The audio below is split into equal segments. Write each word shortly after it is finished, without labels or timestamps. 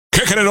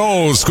Kicking it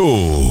old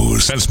school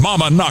since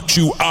mama knocked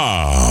you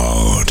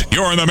out.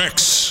 You're in the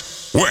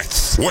mix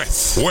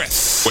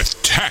with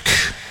Tech.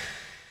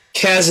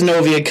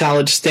 Cazenovia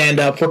College Stand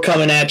Up. We're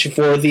coming at you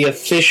for the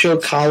official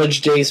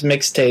College Days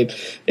mixtape.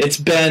 It's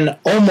been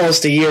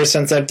almost a year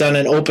since I've done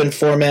an open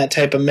format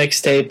type of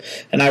mixtape,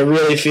 and I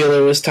really feel it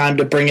was time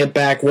to bring it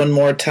back one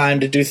more time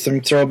to do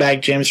some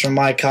throwback jams from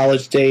my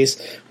college days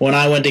when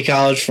I went to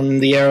college from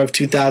the era of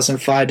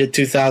 2005 to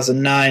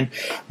 2009.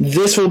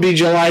 This will be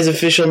July's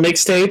official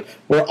mixtape.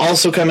 We're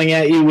also coming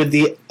at you with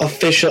the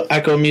official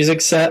Echo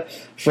Music set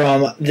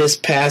from this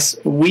past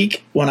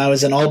week when I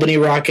was in Albany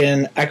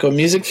rocking Echo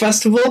Music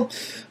Festival.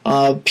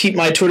 Peep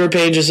my Twitter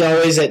page as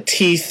always at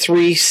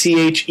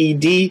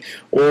T3CHED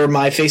or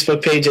my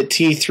Facebook page at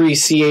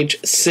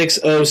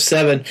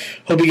T3CH607.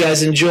 Hope you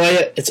guys enjoy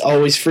it. It's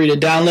always free to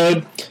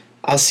download.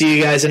 I'll see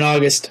you guys in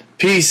August.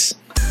 Peace.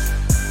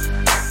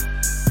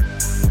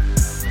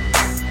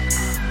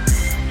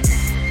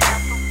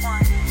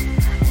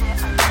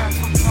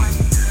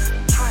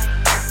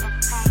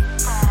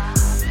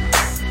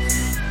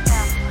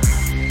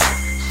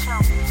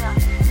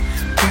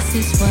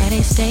 This is where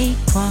they stay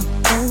crunk,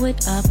 throw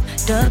it up.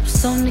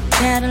 Dubs on the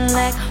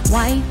Cadillac,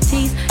 white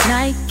tees,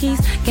 Nikes.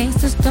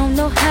 Gangsters don't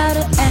know how to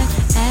act.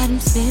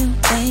 Adamsville,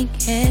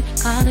 Bankhead,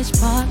 College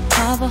Park,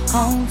 Carver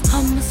Homes.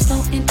 Hummus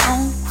floating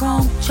on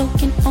chrome,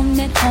 choking on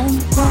that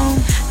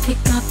homegrown. Pick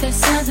up that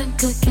southern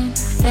cooking,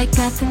 they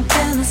got them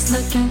fellas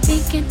looking.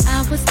 Thinking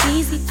I was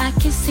easy, I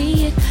can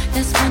see it.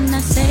 That's when I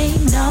say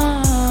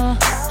no.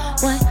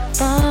 What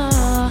for?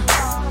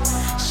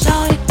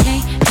 Sure you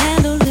can't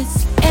handle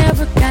this.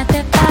 Ever got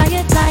that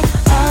fire like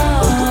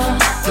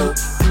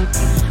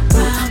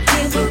round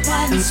here we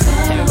ride and slow.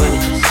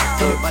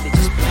 Everybody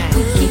just playing.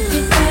 We keep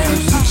it real,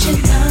 you should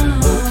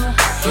know.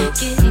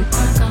 Getting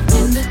drunk off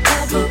in the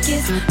club, we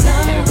get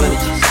low.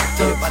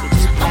 Everybody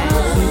just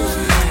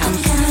playing. I'm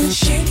kinda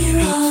shake it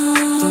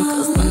off,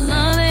 'cause my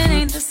love it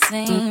ain't the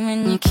same,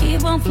 and you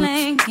keep on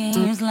playing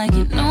games like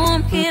you know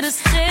I'm here to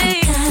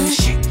stay. I'm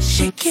kinda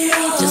shake it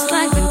off, just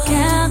like the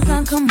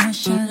Capcom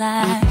commercial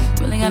life.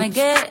 Really gotta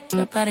get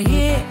up out of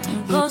here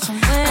and go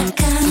somewhere. I'm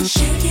kinda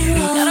shake it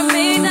off, gotta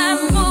make that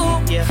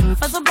move,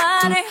 for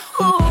somebody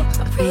who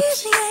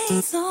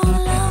appreciates all the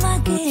love I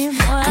give.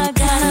 Boy, I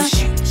gotta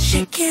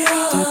shake it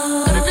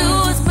off, gotta do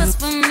what's best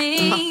for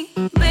me,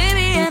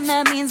 baby, and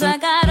that means I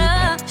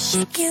gotta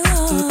shake it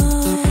off.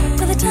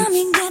 By the time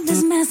you get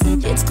this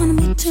message, it's gonna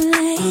be too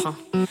late.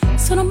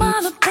 So don't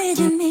bother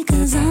paging me,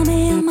 'cause I'll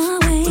be on my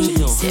way.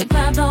 See, I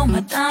grabbed all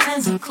my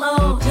diamonds and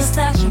clothes, just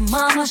ask your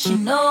mama, she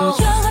knows.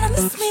 You're gonna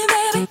miss me,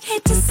 baby,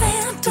 hate to say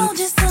I told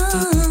you so.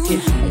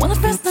 Well, at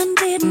first I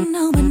didn't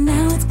know, but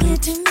now it's clear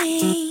to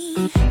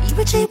me. You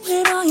were cheap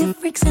with all your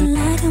freaks and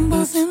like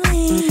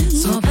impulsively.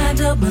 So I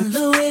packed up my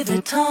Louis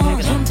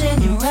Vuitton, jumped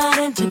in your ride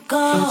into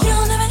gold.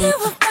 You'll never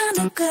ever find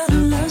a girl who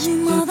loves you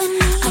more than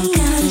me. I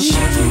gotta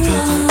shake it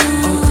off,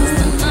 'cause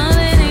the love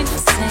it ain't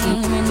the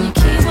same, and you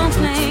keep on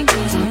playing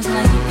games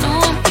like you know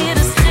I'm here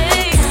to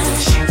stay.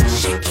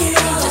 Shake it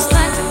off, just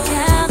like the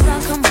cows on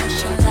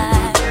commercial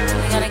life.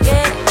 We gotta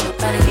get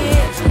up out of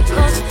here and go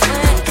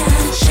somewhere.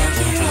 Gotta shake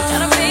it off,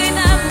 gotta make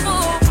that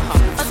move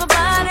for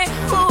somebody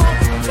who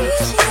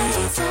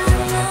appreciates all the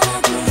love I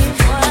give.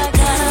 Boy, I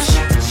gotta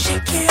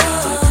shake it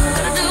off,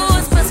 gotta do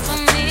what's best for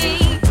me,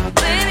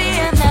 baby,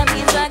 and that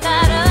means I gotta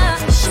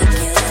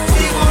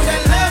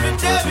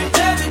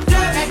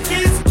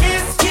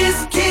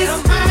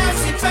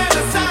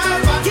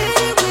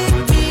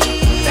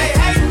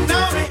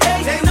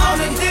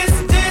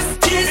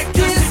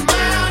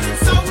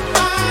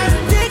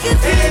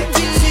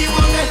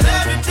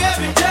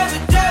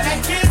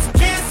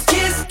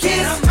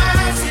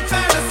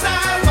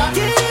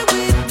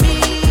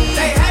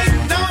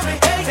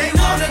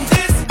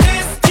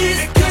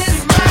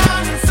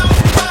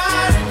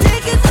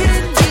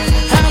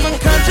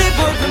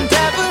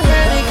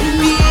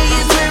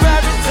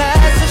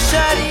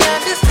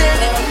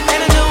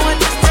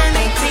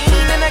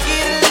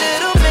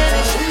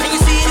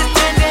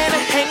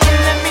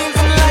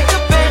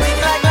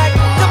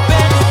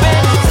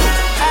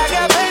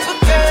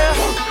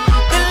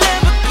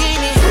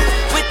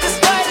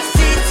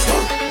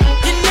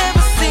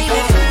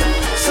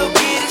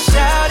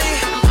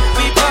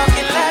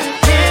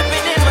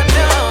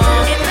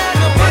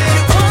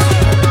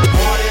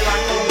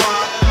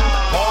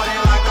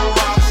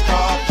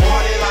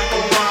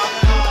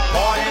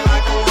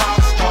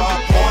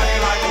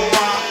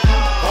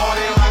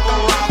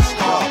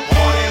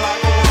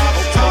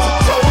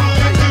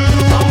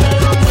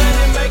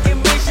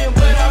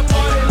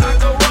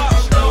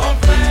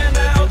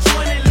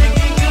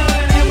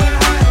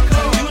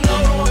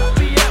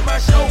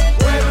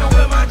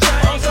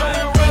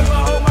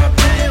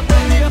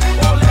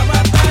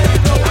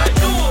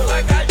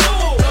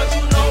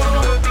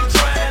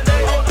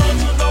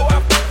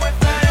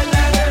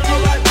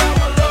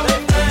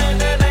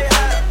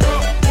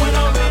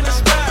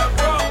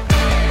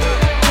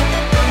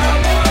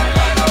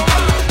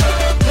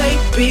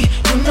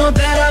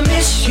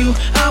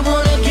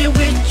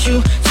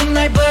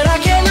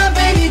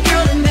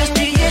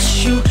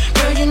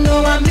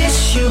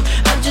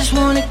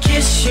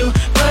kiss you,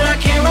 but I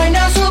can't right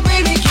now, so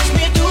baby, kiss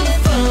me through the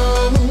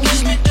phone.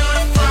 Kiss me through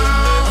the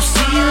phone. I'll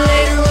see you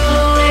later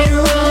on,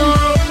 later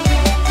on.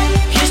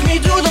 Kiss me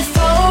through the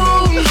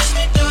phone. Kiss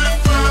me through the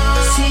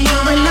phone. See you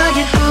when I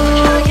get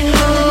home, get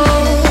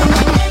home.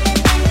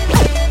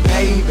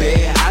 Baby,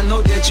 I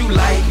know that you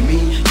like me.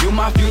 You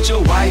my future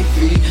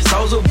wifey.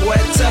 Soulja Boy,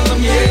 tell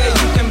him, yeah,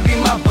 you can be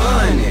my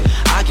bunny.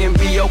 I can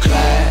be your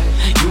Clyde.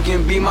 You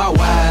can be my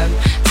wife.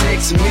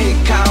 Text me,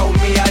 call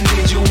me, I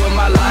need you in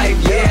my life.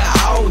 Yeah,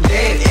 all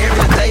that,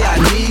 every day I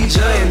need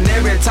you. And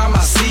every time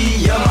I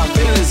see you, my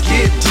feelings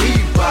get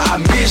deeper. I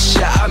miss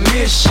you, I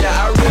miss you.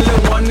 I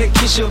really wanna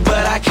kiss you,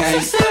 but I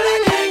can't. So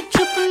I can't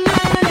keep a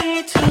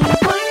 9, 2,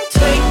 1.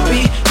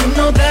 Baby, you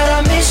know that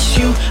I miss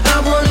you. I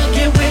wanna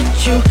get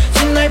with you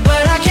tonight,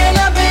 but I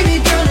cannot,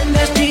 baby girl, and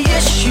that's the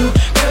issue.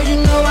 Girl,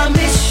 you know I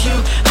miss you.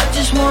 I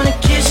just wanna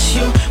kiss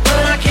you,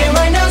 but I can't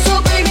right now,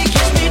 so baby,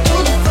 kiss me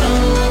through the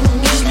phone.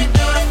 Kiss me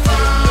through the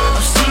phone.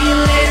 I'll see you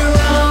later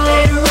on,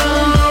 later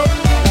on.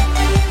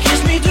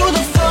 Kiss me through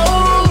the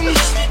phone.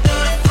 Kiss me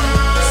through the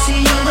phone.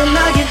 See you when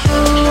I get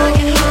home,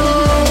 get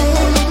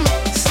home.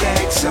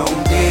 Stacks on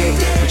deck,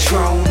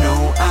 Patron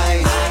on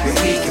ice. And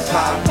we can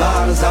pop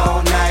bottles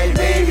all night,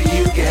 baby.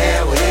 You can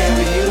have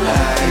whatever you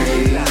like.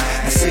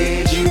 I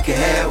said you can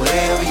have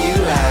whatever you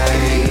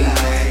like.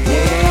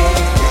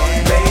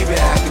 Yeah, baby,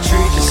 I can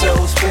treat you so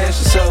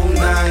special, so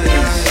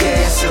nice.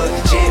 Yeah, so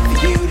the jet for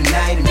you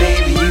tonight, and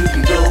baby, you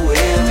can go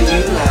wherever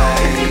you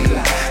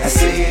like. I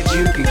said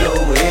you can go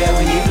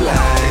wherever you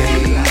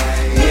like.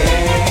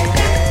 Yeah.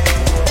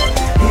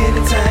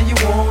 Anytime you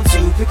want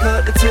to, pick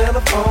up the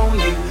telephone.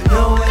 You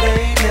know it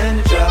ain't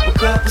nothing to drop a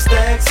couple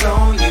stacks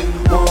on you.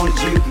 Want it,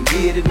 you can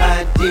get it,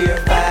 my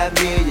dear. $5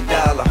 million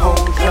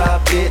home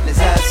drop business,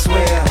 I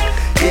swear.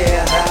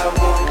 Yeah, I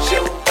want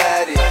your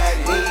body,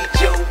 need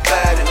your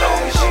body.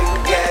 Long as you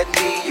got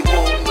me, you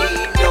won't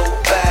need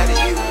nobody.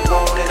 You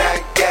want it, I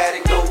got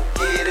it, go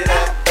get it, I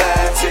buy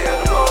it. Tell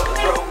them all the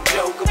broke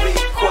joker, be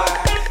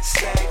quiet.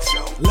 Stacks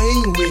on.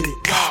 Lean with it,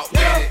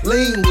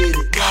 lean with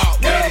it,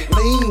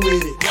 lean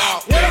with it,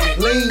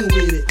 lean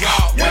with it,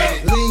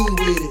 lean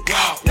with it,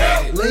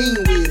 lean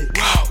with it,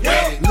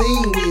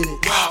 lean with it,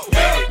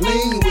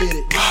 lean with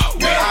it.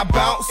 I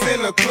bounce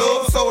in the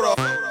club, so the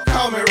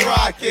call me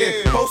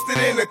Rocket. Posted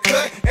in the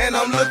cut, and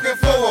I'm looking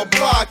for a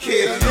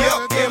blockhead.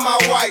 Yep, in my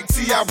white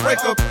tee, I break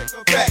a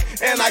back,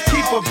 and I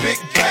keep a big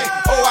bag.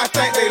 Oh, I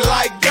think they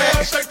like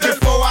that.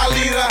 Before I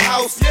leave the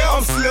house,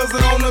 I'm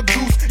slizzing on the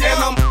goose, and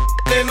I'm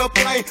in a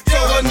plane, so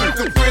a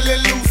nigga really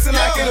loose, and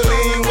I can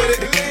lean with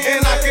it,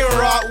 and I can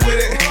rock with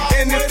it.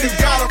 And if you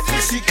got a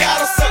fish, you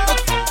gotta suck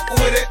the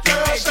with it.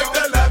 Shake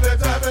that laffy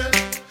taffy,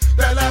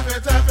 that laffy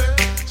taffy,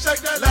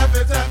 shake that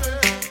laffy taffy,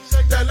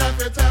 shake that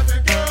laffy taffy,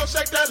 girl,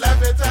 shake that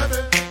laffy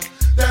taffy,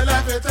 that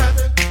laffy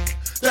taffy,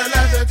 that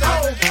laffy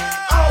taffy,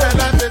 that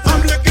laffy taffy.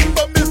 I'm looking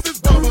for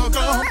Mrs.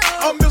 Bubblegum,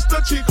 I'm Mr.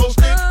 Chico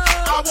Stick.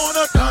 I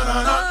wanna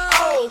na-na-na,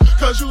 oh,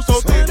 'cause you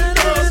so thin, girl,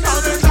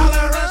 call me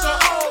tolerance,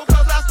 oh,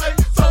 'cause I stay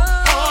so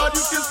hard,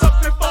 you can suck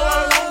me for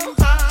a long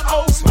time,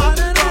 oh,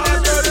 smiley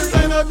girl, this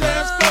ain't a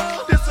dance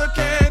floor, this a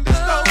candy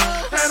store,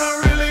 and I'm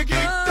really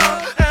geeked up,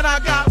 and I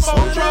got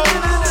more trouble.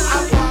 I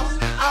walk,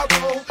 I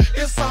roll,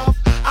 it's off,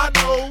 I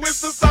know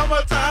it's the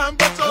summertime,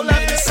 but so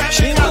let me say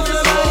She moves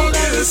her body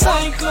like a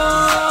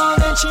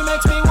cyclone, and she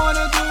makes me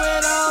wanna do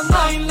it all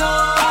night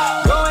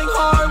long. Going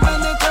hard when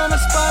they turn the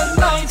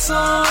spotlights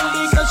on,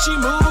 because she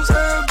moves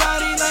her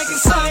body like a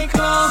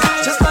cyclone,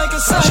 just like a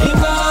cyclone. She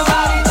moves her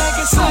body like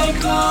a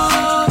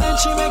cyclone, and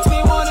she makes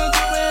me wanna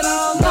do it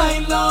all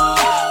night long.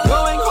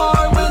 Going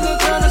hard when they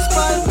turn the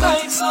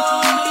spotlights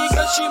on,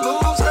 because she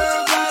moves her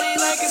body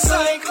like a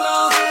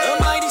cyclone, a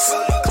mighty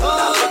cyclone.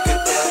 Now look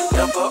at that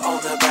number on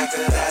the back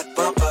of that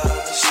bumper.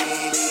 She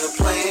ain't even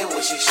playing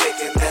when she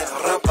shaking that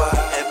rumper.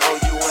 And oh,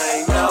 you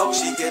ain't know,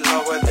 she get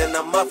lower than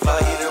a muffler.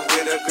 Either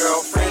with her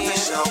girlfriend and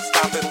she don't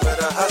stop it with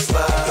a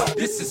hustler.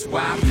 This is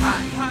why I'm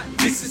hot.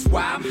 This is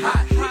why I'm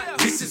hot.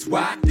 This is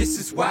why. This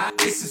is why.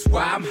 This is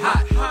why I'm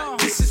hot.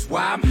 This is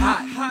why I'm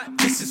hot.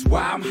 This is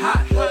why I'm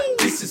hot.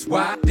 This is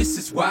why. This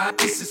is why.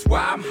 This is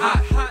why I'm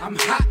hot. I'm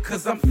hot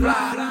 'cause I'm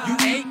fly. You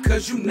ain't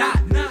 'cause you not.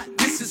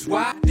 This is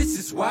why. This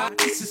is why.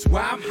 This is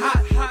why I'm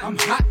hot. I'm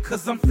hot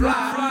 'cause I'm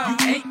fly.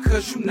 You ain't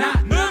 'cause you not.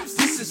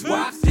 This is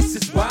why. This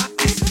is why.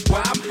 This is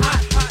why I'm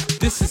hot.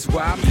 This is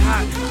why I'm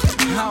hot.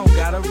 I don't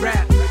gotta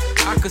rap.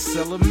 I could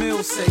sell a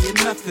mill, saying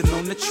nothing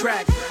on the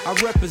track. I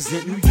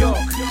represent New York,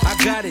 I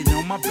got it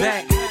on my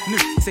back.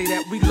 Niggas say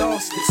that we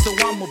lost it, so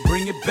I'ma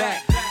bring it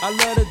back. I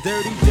love the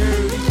dirty,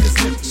 'cause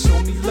niggas show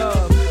me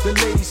love. The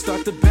ladies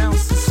start to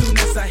bounce as soon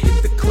as I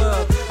hit the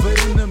club. But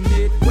in the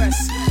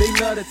Midwest, they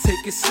love to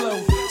take it slow.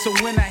 So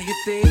when I hit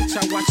the H,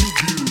 I watch you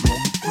do it on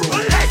the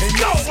floor. Let's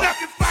go!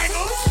 Snapping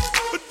finals,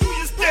 but do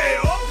you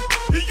still?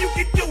 You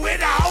can do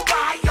it all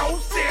by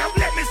yourself.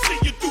 Let me see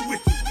you do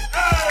it.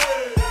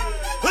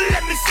 Hey,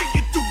 let me see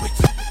you do it.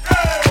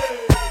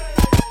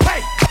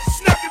 Hey,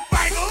 snapping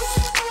finals,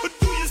 but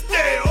do you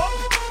still?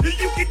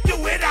 You can do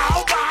it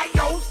all by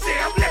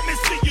yourself. Let me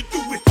see you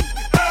do it.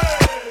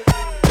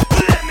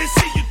 Let me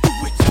see you do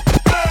it.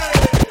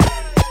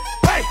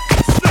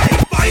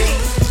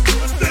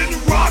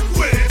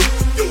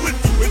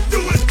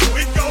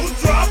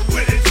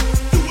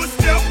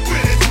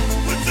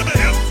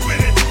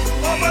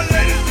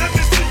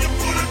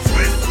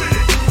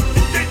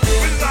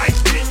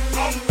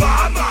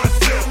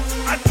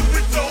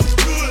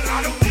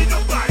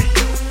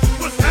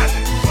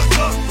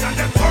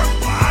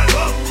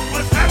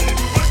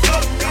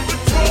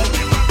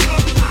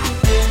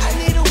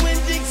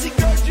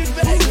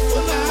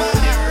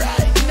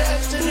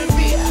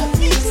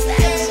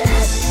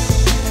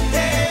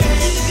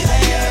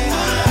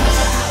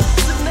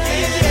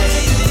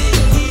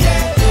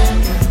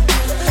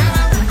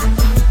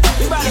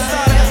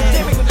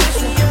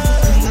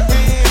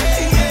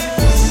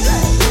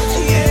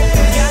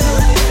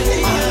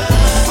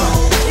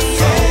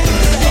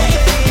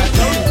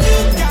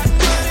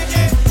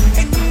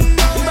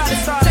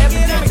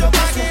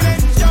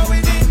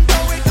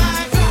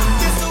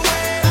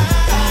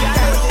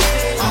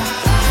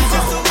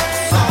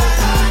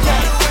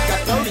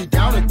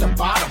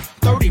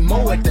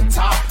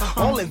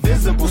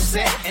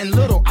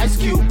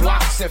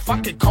 I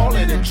could call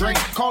it a drink,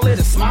 call it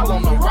a smile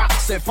on the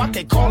rocks. If I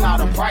could call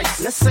out a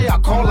price, let's say I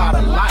call out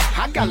a lot.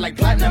 I got like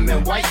platinum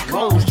and white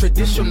gold,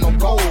 traditional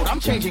gold. I'm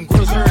changing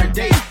grills every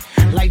day,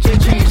 like J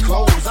change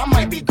clothes. I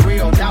might be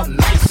grilled out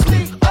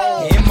nicely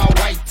in my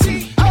white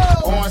tee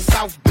on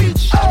South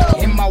Beach,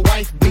 in my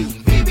wife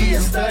beat. Baby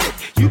is studded,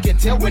 you can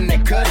tell when they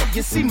cut it.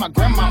 You see, my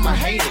grandmama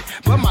hate it,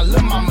 but my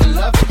little mama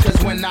love it.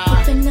 Cause when I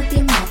open up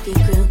your mouth, your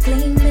grill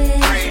gleaming.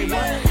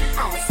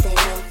 I stay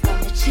up from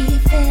the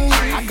chiefin'.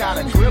 I got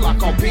a grill I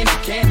call penny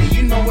candy.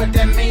 You know what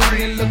that means?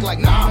 It look like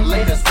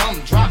later some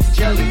drops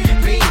jelly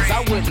beans.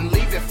 I wouldn't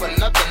leave it for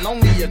nothing,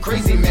 only a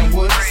crazy man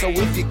would. So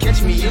if you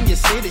catch me in your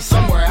city,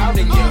 somewhere out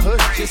in your hood,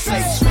 just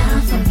say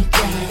smile for me,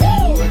 daddy.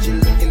 What you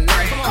looking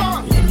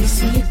at? Let me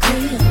see your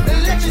grill.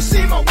 Let you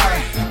see my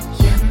way.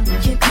 Yeah,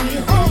 your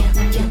grill.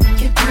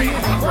 Yeah, your grill.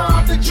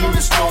 Rob the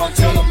jewelry store and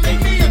tell them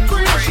make me a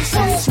grill. She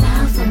said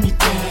smile for me,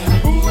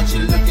 daddy. What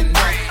you looking at?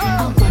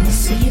 I wanna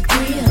see your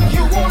grill.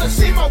 You wanna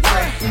see my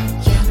way?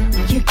 Yeah,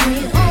 your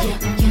grill.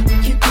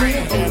 Yeah, your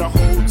grill. Oh, the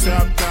whole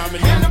top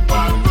diamond And the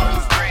bottom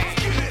runs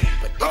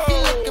If you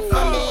looking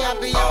for me, I'll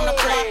be on the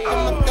block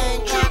with my thing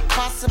drop,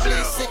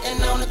 possibly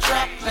sitting on the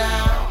drop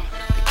down.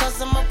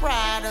 Because I'm a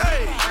rider. Oh,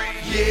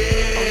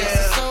 yes,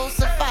 a soul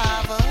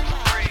survivor.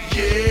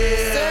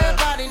 So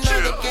everybody know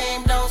the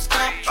game don't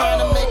stop. Trying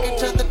to make it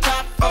to the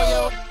top for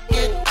your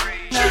get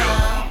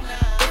now.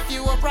 If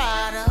you a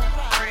rider. Oh,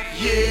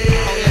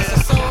 yes, a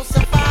soul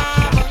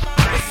survivor.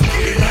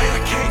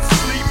 we can't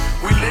sleep,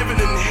 we living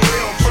in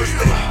hell. First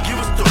they give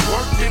us the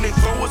work, then they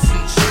throw us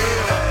in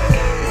jail.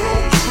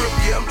 Road trip,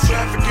 yeah, I'm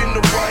trafficking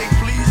the right.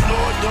 Please,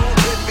 Lord, don't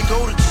let me go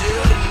to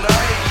jail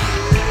tonight.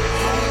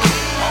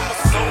 I'm a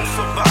soul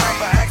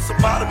survivor, ask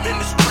about him in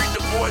the street,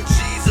 the boy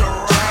G's a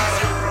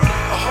rider.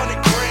 100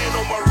 grand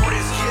on my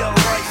wrist, yeah,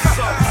 life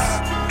sucks.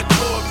 The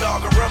club dog,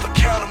 I'd rather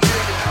count a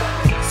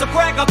million. So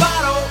crack a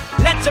bottle,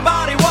 let your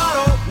body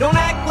waddle. Don't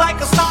act like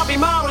a snobby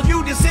model,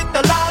 you just hit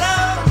the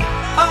lotto.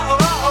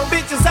 Uh-oh,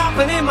 bitches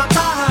hopping in my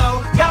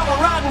Tahoe. Got one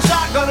riding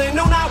shotgun and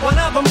no, not one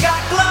of them got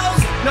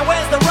clothes. Now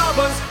where's the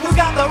rubbers? Who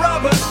got the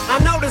rubbers? I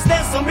noticed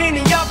there's so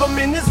many of them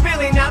in this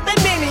Philly, not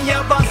that many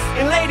of us.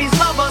 And ladies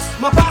love us,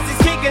 my posse's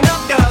kicking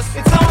up dust.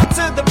 It's on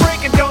to the break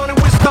of dawn and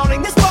we're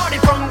starting this party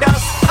from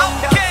dusk.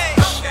 Okay,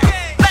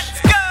 let's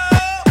go.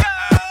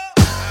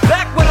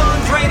 Back with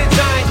Andre the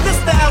Giant, this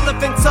the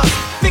elephant tusk.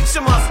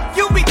 Picture us,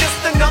 you be just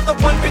another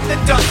one with the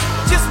dust.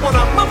 Just one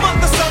of my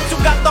mother's sons who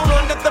got thrown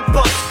under the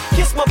bus.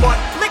 Kiss my butt,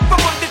 lick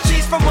from under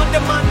cheese from under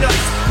my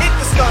nuts. It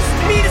disgusts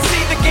me to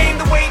see the game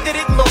the way that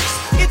it looks.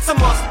 It's a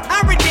must,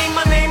 I redeem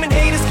my name and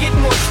haters get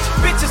mushed.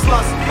 Bitches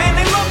lust, man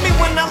they love me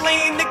when I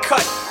lay in the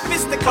cut.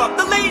 Fist the cup,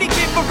 the lady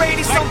give a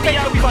lady some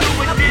paper cut.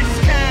 This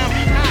time,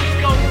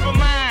 I go for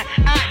mine,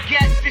 I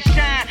got to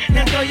shine.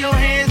 Now throw your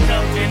hands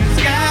up in the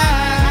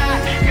sky.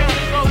 Go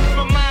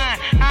for mine,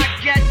 I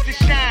got to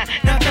shine.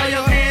 Now throw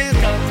your hands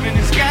up in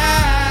the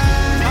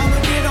sky. I'ma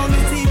get on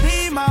the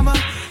TV, mama.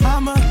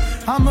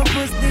 I'ma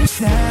push this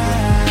shine.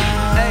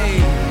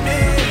 Hey,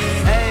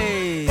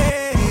 hey,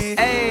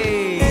 hey,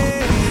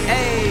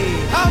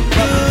 hey. I'm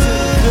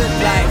good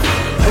life.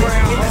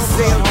 Around the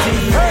CMT.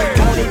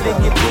 Don't even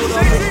get pulled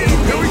over.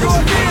 Here we go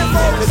again,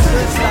 folks. It's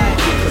good life.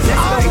 Just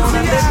don't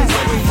wanna live this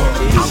way.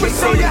 I'ma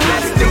show you how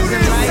to do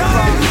this.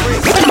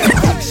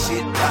 Big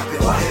shit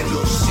poppin', that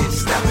little shit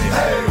stoppin'.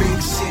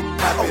 Big shit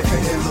poppin',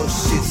 that little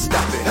shit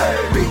stoppin'.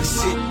 Big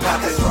shit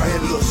poppin',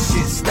 that little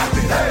shit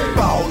stoppin'.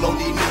 Ball on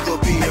these niggas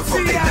being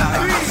from the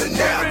night. And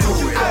now do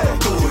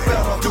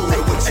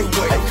it what you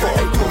wait for.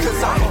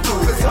 Cause I'ma do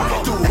it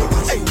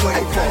what you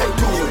wait for.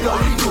 Do it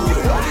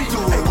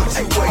what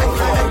you wait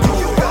for.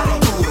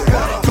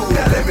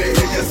 Now let me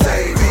hear you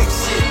say, big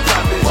shit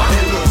poppin',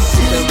 that little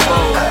shit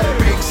stoppin'.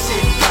 Big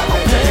shit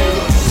poppin', that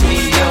little shit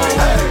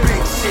stoppin'.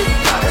 Big shit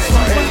poppin',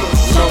 that little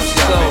shit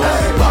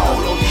stoppin'.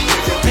 Ball on these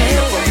niggas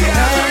being from the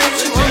night.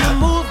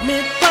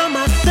 Movement by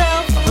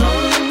myself,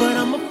 but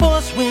I'm a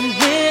force when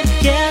we're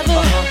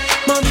together.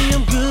 Mommy,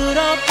 I'm good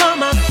all by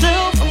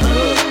myself,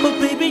 but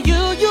baby,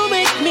 you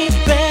make me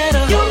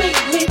better. You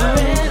make me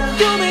better.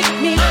 You make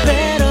me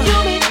better. You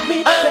make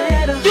me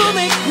better. You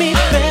make me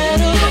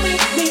better. You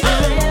make me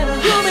better.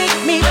 You make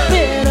me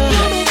better.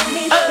 You make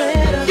me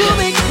better. You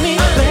make me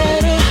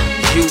better.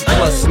 You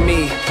plus me,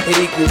 it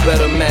equal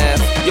better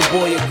math. Your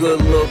boy a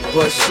good look,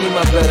 but she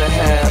my better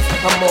half.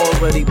 I'm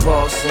already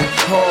bossing,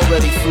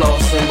 already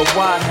flossing, but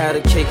why have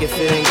a cake if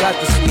it ain't got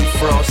the sweet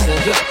frosting?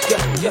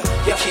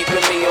 You're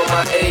keeping me on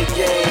my A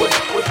game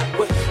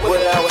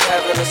without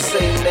having to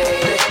say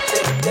name.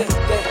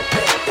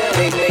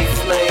 They may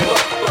flame,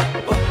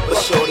 but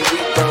shorty we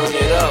burn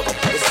it up.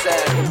 It's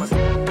sad.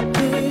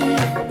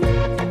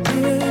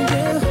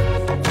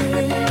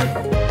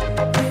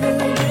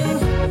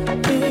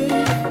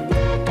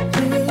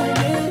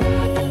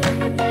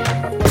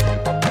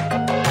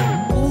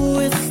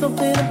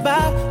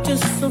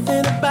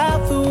 Something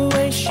about the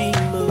way she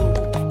moves,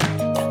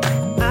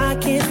 I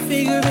can't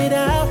figure it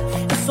out.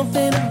 It's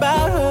something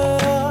about her.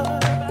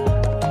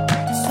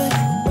 It's like,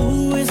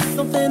 ooh, it's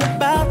something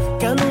about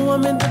kind of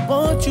woman that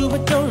wants you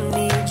but don't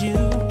need you.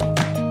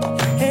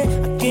 Hey,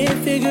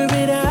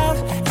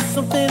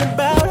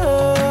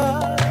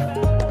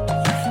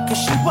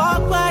 She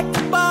walk like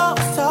the boss,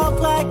 talk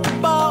like the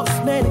boss,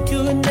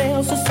 manicure and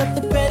nails to set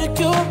the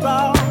pedicure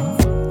off.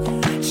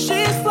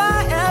 She's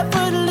fly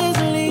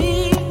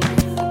effortlessly,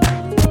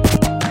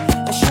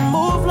 and she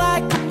move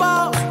like a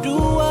boss, do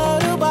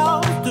what a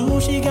boss do.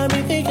 She got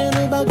me thinking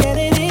about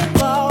getting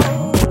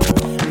involved.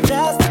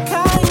 That's the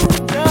kind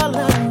of girl I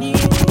need.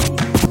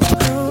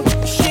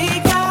 She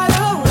got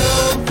a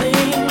real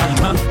thing.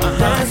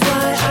 That's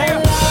why I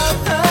love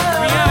her.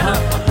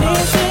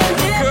 She's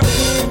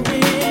independent.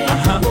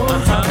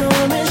 Won't you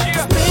come and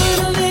spend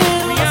a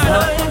little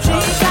time? She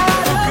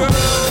got a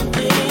real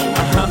thing.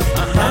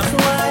 That's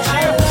why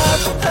I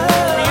love her.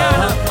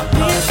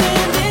 She's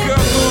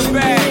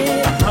independent.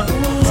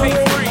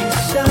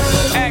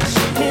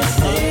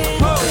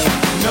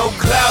 No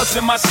clouds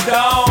in my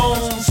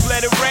stones.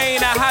 Let it rain.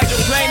 I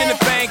hydroplane in the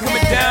bank,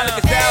 coming down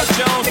like a Dow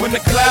Jones. When the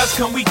clouds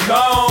come, we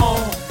gone.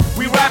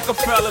 We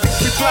Rockefellers,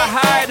 we fly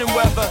higher than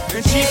weather,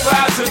 and cheap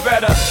vibes are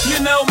better. You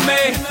know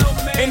me,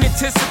 in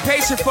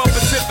anticipation for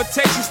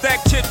precipitation,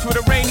 stack chips with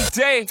a rainy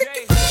day.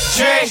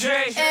 Jay,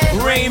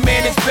 Rain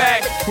Man is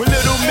back with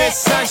Little Miss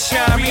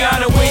Sunshine.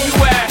 Rihanna, where you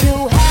at?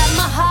 You have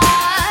my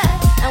heart,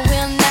 and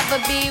we'll never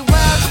be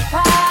worlds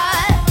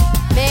apart.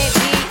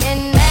 Maybe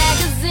in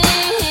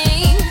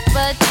magazines,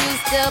 but you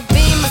still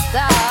be my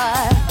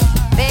star.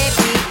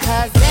 Baby,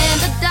 'cause in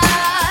the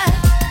dark,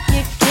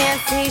 you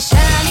can't see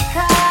shiny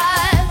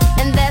cars.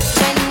 And that's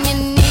when you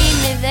need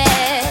me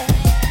there.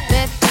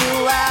 With you,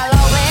 I'll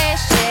always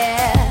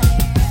share.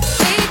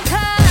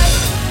 Because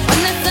when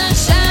the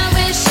sunshine,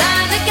 we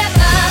shine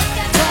together.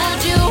 Told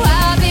you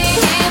I'll be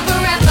here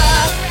forever.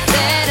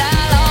 Said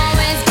I'll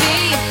always be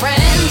your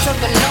friend.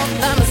 Took an oath,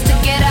 I'ma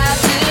stick it out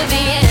to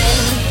the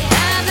end.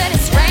 Now that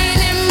it's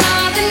raining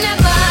more than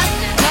ever,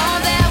 know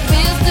that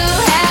we'll still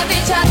have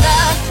each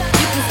other.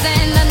 You can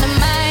stand under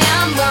my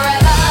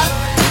umbrella.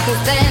 You can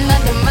stand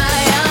under my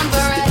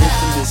umbrella.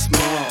 This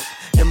mall,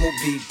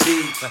 MOBB,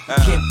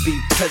 can't be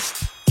touched,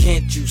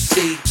 can't you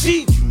see?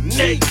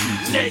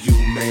 You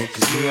man,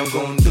 'cause me, I'm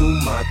gon' do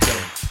my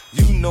thing.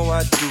 You know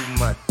I do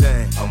my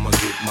thing. I'ma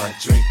get my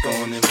drink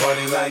on and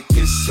party like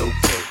it's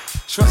okay.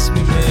 Trust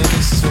me, man,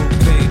 it's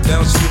okay.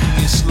 Bounce with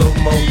me in slow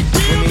mo.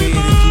 When they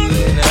hit the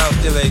kid in the house,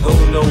 they're like,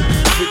 oh no.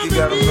 50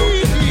 got them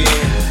broken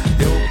again.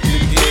 They open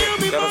again.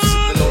 Got them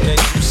sipping on that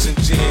juice and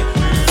gin.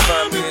 You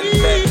find me in the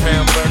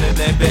background, burning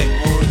that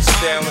backwoods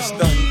down and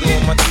stunting,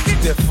 doing my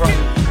two-step front.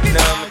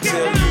 Now I'ma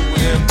tell you what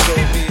them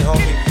told me,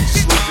 homie.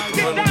 Just lose the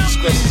parental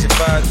discretion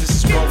advised. This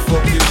is one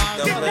for you.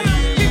 I'm like,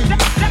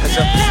 yeah. As I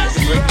proceed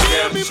to break it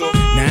down, so.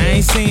 Now I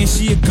ain't saying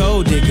she a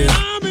gold digger,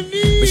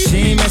 but she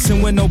ain't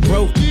messing with no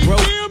broke.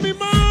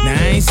 Now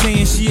I ain't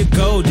saying she a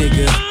gold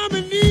digger,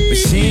 but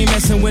she ain't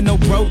messing with no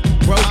broke.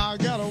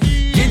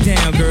 Get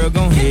down, girl,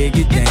 gon' head,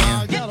 get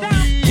down.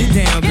 Get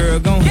down, girl,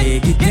 gon'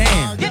 head, get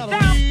down.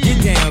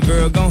 Get down,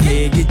 girl, gon'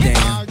 head, get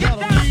down.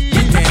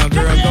 Get down,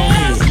 girl, gon'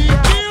 head.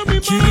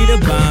 Cutie the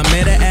bomb,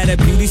 met her at a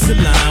beauty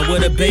salon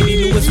with a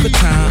baby Louis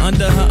Vuitton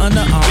under her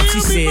underarm. She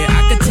said,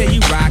 I could tell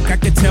you rock, I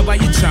could tell by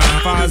your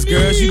charm. Far as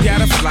girls, you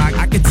got a flock,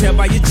 I could tell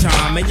by your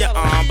charm and your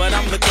arm. But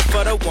I'm looking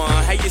for the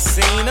one, have you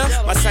seen her?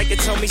 My psychic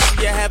told me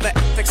she have an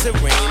like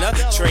Serena,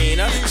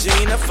 Trina,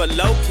 Gina, for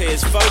low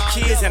kids, 4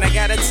 kids. And I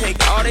gotta take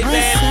all they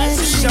bad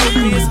to show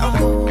biz.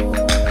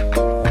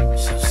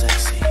 So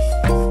sexy.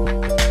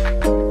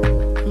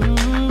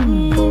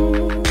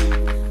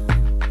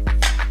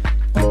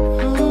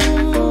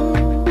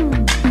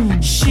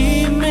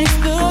 She makes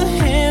the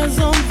hands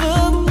on the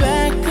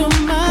back of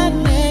my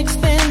neck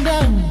stand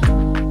up.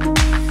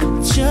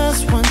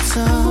 Just one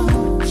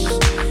touch,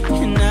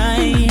 and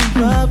I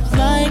erupt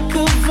like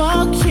a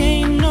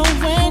volcano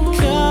and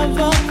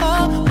cover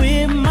up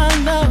with my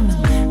love.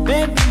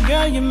 Baby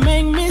girl, you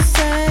make me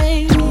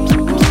say,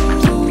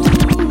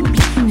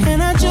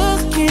 and I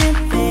just can't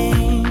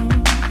think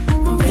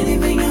of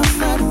anything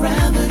else I'd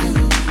rather do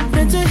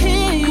than to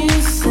hear you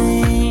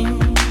sing.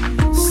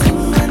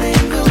 Sing my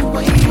name the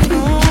way you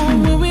do.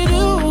 When we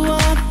do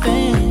our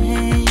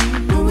thing,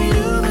 when we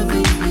do the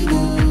things we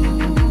do.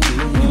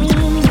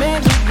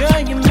 Baby girl,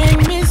 you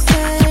make me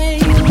say,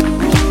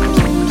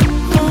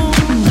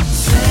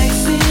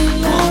 sexy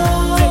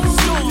love,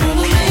 you're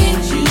the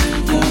things you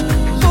do.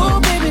 Oh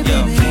baby,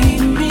 baby,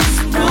 keep me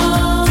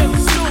strong,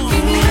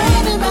 keep me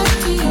running back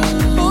to you.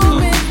 Oh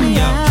baby,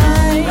 I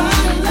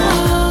love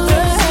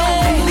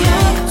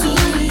to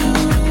you.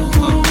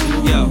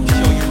 Yo,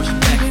 show you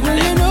respect for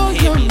You that. know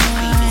you're my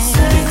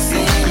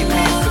sexy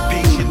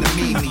Emancipation to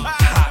meet me,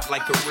 hot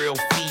like a real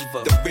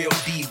fever, the real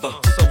diva.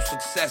 So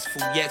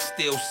successful yet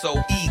still so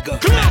eager.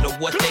 No matter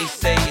what they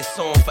say, it's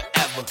on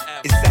forever.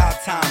 It's our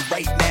time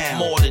right now,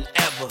 more than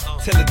ever.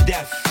 Till the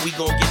death, we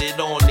gon' get it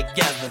on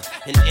together.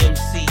 And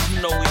MC,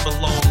 you know we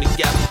belong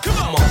together.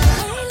 Come on.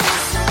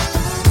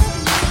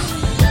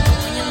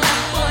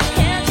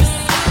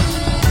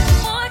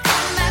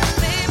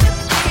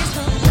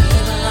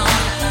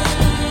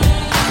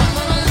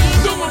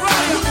 Come on.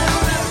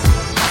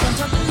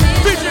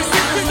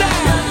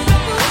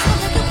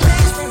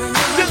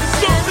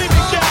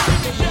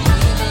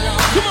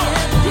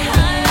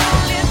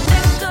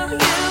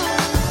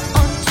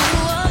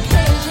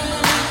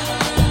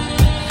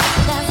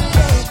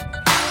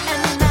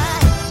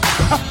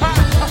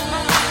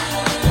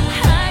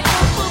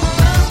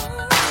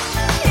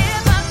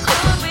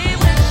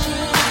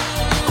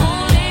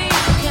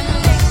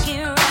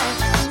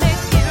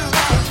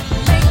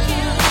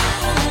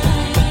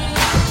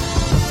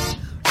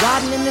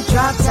 the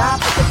drop top,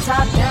 put the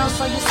top down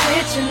so you're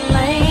switching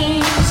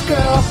lanes,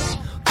 girl.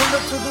 Pull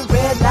up to the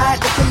red light,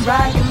 looking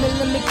right,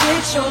 let me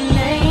get your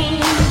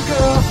name,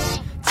 girl.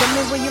 Tell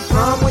me where you're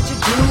from, what you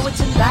do, what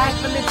you like,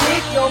 let me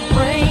pick your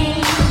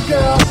brain,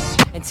 girl.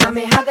 And tell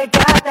me how they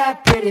got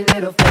that pretty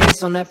little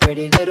face on that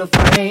pretty little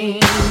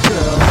frame,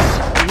 girl.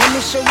 And let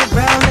me show you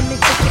around, let me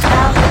take you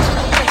out, let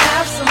you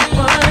have some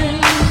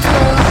fun,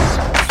 girl.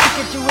 We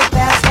can do it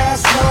fast,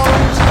 fast, slow,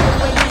 the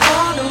way you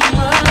wanna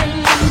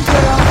run,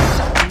 girl.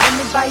 And let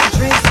me buy you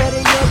drinks,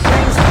 better your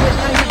drinks, do it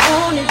how you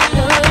want it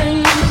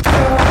done,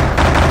 girl.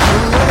 Do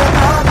it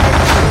all that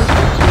you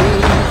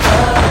be,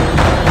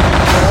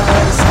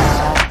 cause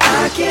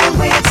I can't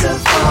wait to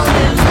fall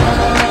in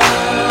love.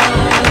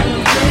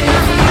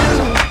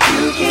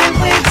 Can't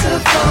wait to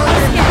fall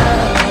in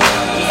love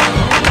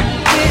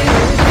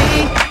with me.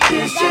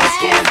 This just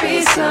can't be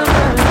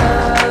summer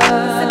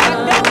love.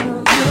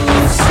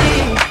 You see,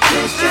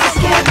 this just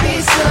can't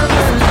be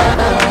summer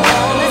love.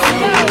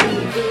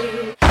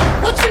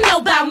 What you know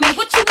about me?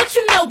 What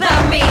you know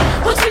about me?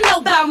 What you know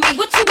about me?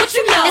 What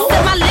you know? It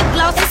said my lip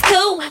gloss is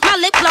cool. My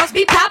lip gloss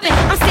be popping.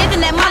 I'm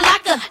standing at my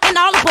locker and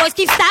all the boys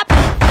keep stopping.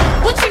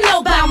 What you know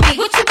about me?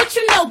 What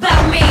you know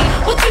about me?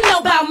 What you know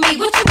about me?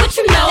 What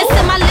you know? It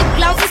said my lip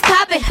gloss is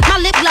popping. My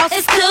lip gloss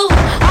is cool.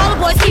 All the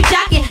boys keep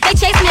jocking. They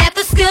chase me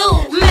after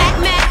school. Mac,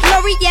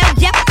 L'Oreal,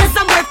 yep, cause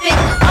I'm worth it.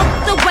 Up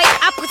the way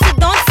I put it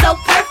on so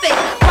perfect.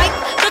 Wipe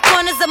the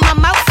corners of my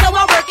mouth so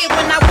I work it.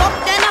 When I walk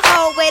down the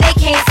hallway, they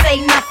can't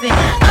say nothing.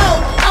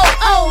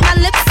 Oh, my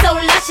lips so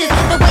luscious.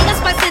 The way I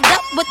spice it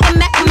up with the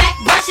Mac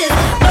brushes.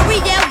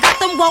 L'Oreal got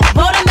them woke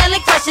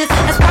watermelon crushes.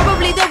 That's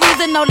probably the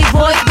reason all these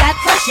boys got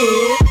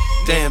crushes.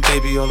 Damn,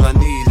 baby, all I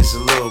need is a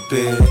little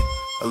bit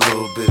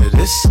of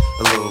this,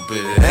 a little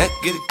bit of that.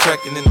 Get it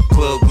crackin' in the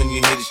club when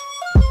you hit it.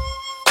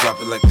 Drop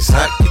it like it's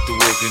hot, get the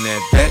work in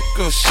that back.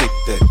 Girl, shake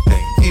that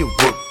thing, yeah,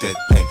 work that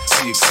thing.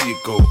 See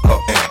it go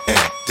up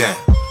and down.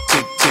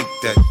 Tick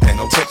that thing,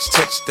 oh,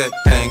 touch that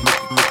thing.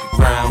 Look it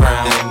round,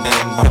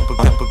 and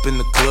up in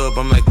the club.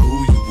 I'm like, who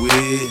you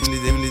with?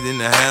 In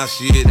the house,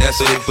 yeah,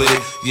 that's it. But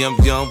yeah, I'm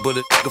young, but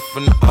a nigga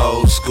from the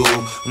old school.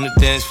 On the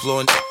dance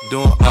floor,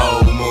 doing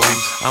old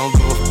moves. I don't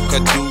give a fuck,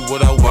 I do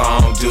what I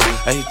want to.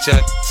 I hit your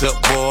up,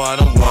 boy, I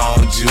don't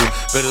want you.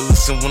 Better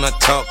listen when I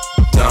talk,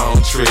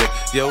 don't trip.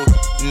 Yo,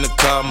 in the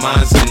car,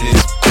 mine's in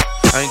this.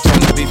 I ain't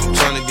tryna beef, I'm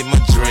tryna get my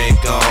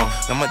drink on.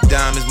 Now my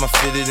diamonds, my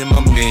fitted, and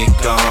my mink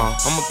on.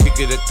 I'ma kick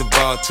it at the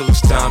bar till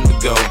it's time to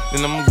go.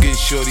 Then I'ma get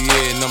shorty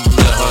here and I'ma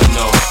let her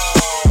know.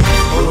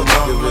 Hold on,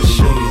 mama, let's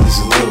show you this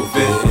a little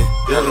bit.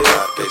 Girl,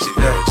 rock, get you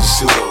back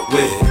just a little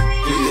bit.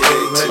 Do your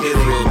thing like it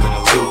rib and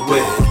a little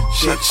bit.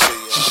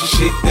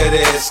 Shake that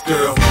ass,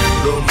 girl.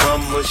 Little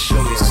mama, show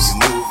me how you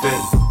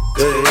moving.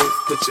 Go ahead,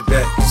 put your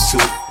back into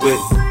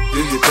it. Do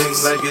your thing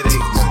like it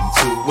ain't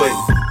nothing to it.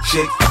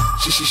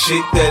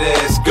 Shake that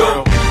ass,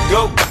 girl.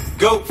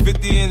 Go,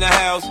 50 in the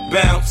house,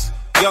 bounce.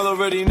 Y'all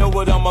already know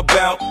what I'm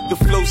about. The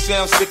flow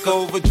sounds sicker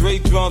over Dre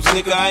drums,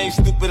 nigga. I ain't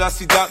stupid, I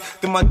see Doc,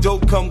 then my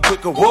dope come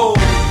quicker. Whoa,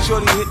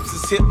 shorty hips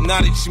is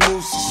hypnotic, she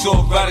moves, she's so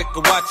erotic. I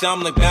watch her,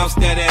 I'm like, bounce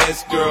that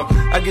ass, girl.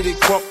 I get it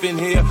crump in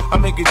here, I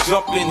make it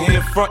jump in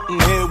here, front in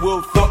here,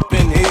 we'll thump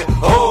in here.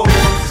 Oh,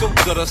 so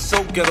gutter,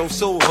 so ghetto,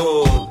 so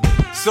hood.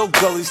 So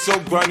gully, so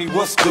grimy,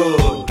 what's good?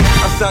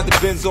 Outside the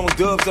Benz on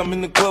dubs, I'm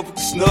in the club with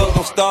the snug.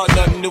 Don't start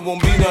nothing, it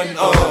won't be nothing,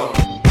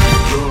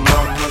 Little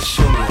mama,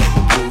 show me how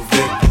to move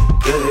it.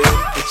 Go ahead,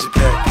 put your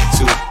back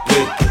into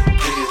it.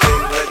 Do your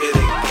thing like it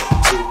ain't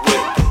nothing to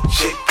it.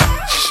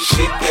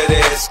 Shake that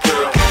ass,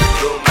 girl.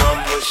 Little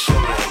mama, show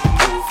me how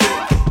to move it.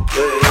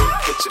 Go ahead,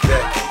 put your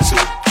back into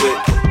it.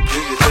 Do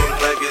your thing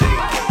like it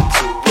ain't nothing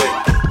to it.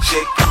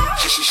 Shake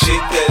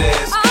that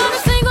ass, girl.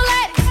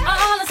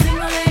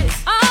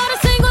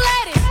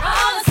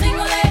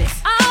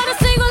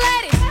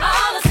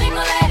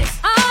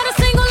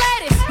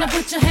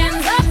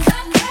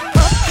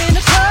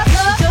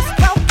 Just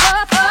woke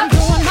up, I'm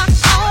doing my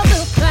own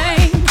little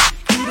thing.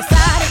 You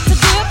decided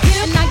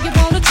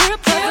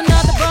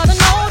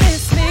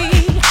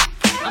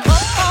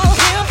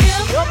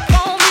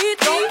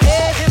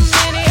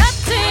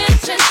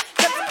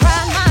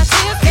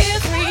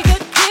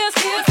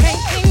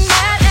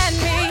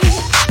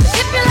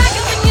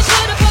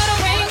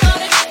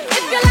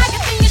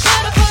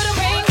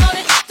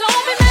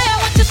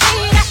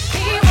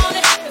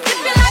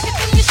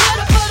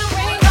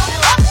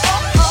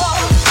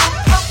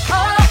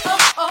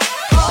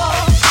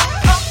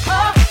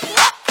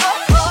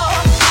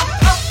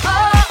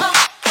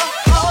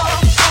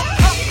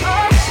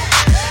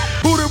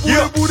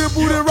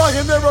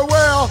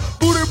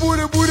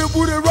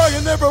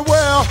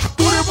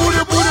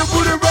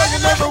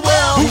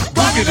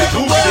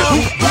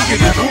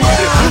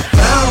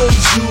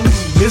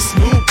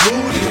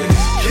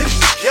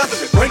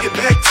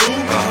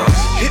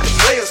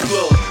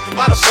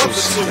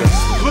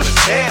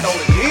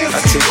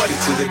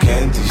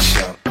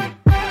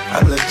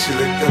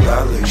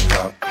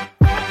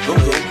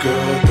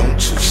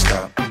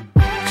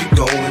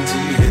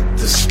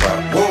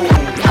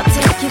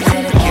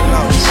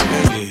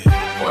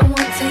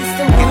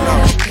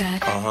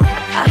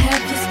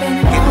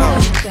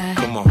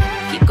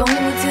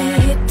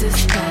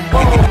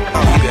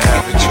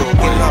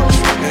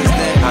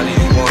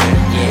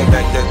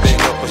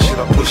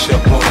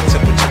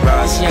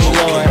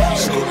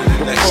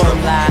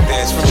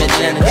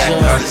and the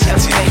joint.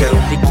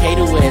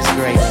 Decatur wears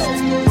great.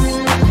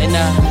 And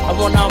I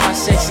want all my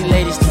sexy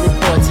ladies to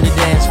report to the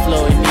dance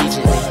floor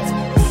immediately.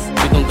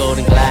 We gon'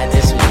 golden glide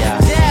this one, y'all.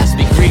 Let's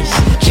be greasy.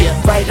 Yeah,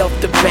 right off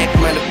the back,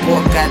 man, the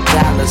boy got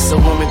dollars, so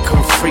women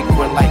come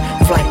frequent like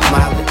flight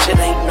mileage. It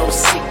ain't no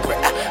secret.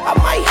 I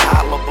might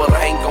holler, but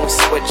I ain't gon'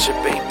 sweat you,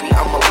 baby.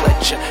 I'ma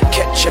let you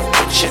catch up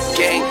with your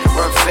gang.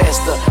 Run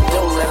faster,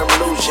 don't let them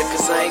lose you,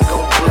 cause I ain't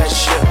gon'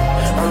 bless you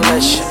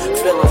unless you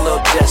feel a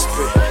little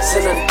desperate.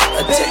 Send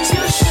a text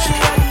message.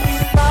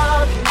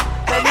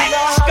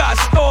 Scott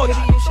Storch,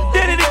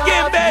 did it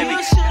again, baby.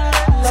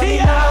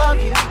 T.I.,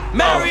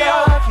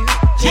 Mario,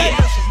 yeah,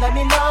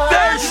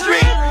 3rd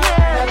Street,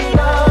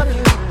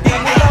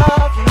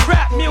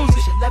 rap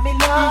music,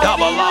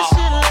 double R.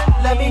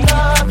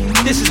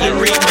 This is the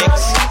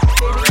remix.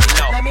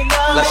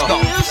 Let's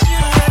go.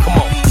 Come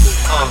on.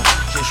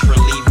 Just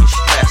relieve your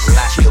stress.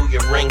 Chill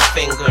your ring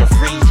finger and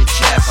freeze your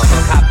chest.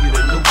 Cop you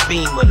the new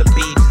beam with the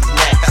beads is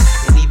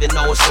next. And even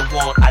though it's a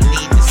want, I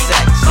need the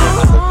sex.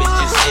 I hope it's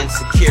just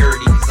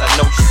insecurity, cause I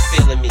know she's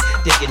feeling me.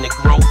 Digging the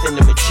growth and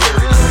the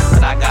maturity.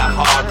 But I got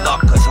hard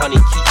luck, cause honey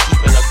keep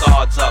keeping her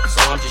guards up. So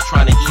I'm just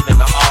trying to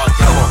even the odds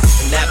up.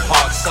 And that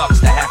part sucks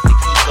to have to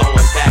keep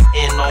going back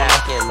in on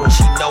her. When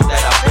she know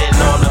that I've been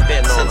on her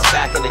since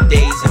back in the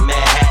days in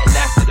Manhattan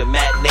after the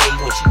matinee.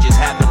 When she just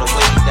happened to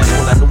wait, that's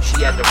when I knew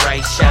she had the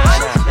right shine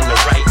and the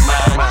right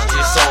mind. It's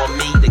just on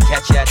me to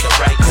catch her at the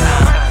right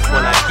time.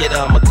 When I get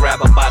her, I'ma grab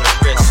her by the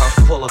wrist,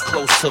 pull her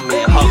close to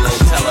me and hug her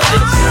and tell her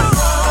this.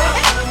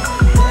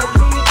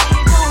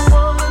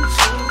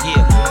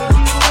 Yeah.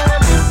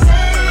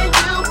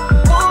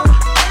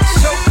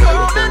 So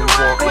everything you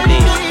want with me.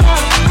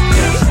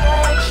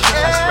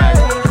 That's right.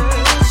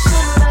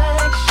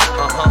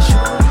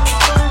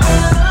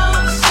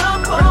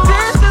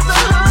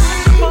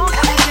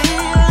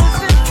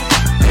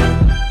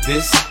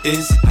 This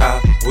is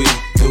how we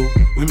do.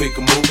 We make a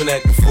move and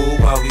act a fool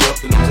while we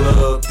up in the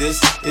club.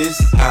 This is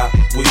how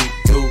we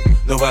do.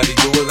 Nobody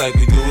do it like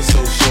we do it,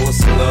 so show us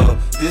some love.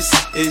 This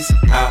is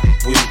how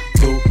we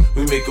do.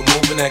 We make a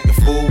move and act a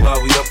fool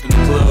while we up in the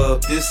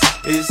club. This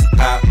is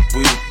how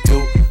we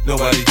do.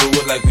 Nobody do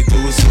it like we do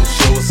it, so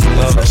show us some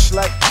love. Fresh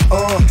like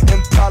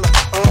Impala,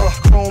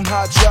 chrome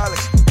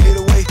hydraulics,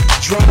 808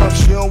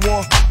 drums. You don't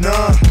want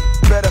none.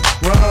 Better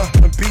run.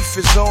 When beef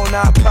is on,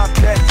 I pop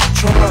that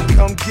trunk.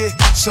 Come get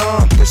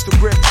some. Pistol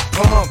grip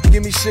pump.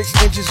 Give me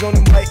 6 inches on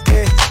them white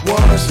air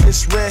ones.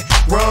 It's red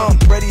rum.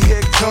 Ready,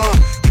 here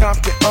come.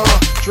 Compton,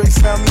 Drake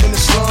found me in the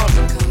slum.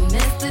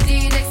 Mr.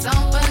 DJ,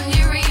 somebody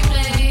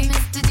replay.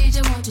 Mr.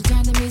 DJ, won't you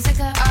turn the music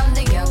up? All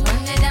the girls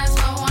when they dance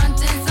for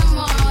wanting some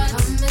more.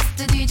 Come,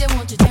 Mr. DJ,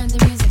 won't you turn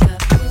the music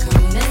up?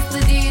 Come, Mr.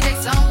 DJ,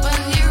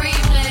 somebody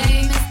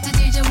replay. Mr.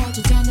 DJ, won't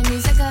you turn the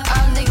music up?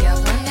 All the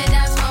girls when they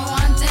dance for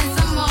wanting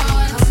some more.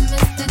 Come,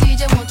 Mr.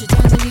 DJ, won't you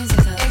turn the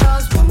music up? It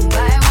goes 1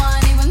 by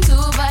 1, even 2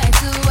 by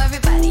 2.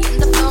 Everybody in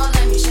the floor,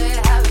 let me show you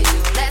how we do.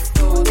 Let's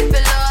go. Dip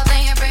it low,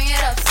 then you bring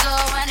it up slow.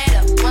 Run it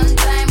up 1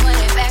 time, run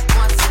it back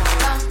once more.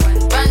 Come, run,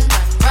 run, run,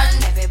 run.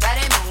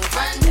 Everybody move,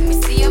 run. Let me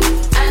see you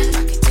move and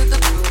rock it to the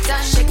groove.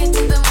 Done, shake it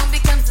till the moon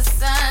becomes the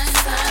sun.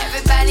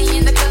 Everybody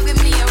in the club, give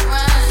me a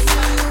run.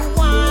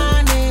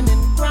 Whining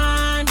and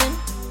grinding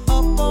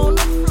up on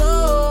the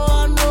floor.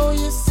 I know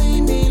you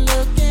see me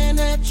looking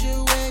at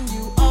you, and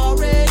you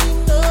already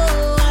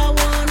know I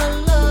wanna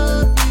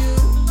love you.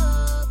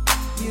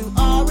 You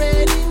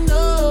already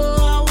know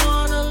I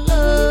wanna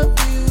love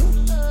you.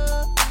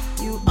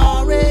 You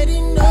already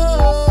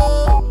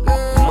know,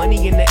 girl.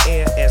 Money in the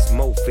air as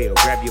Mo feel.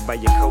 Grab you by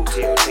your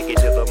coattail, take you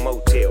to the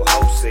motel,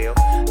 wholesale.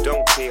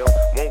 Don't tell,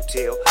 won't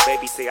tell.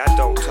 Baby say I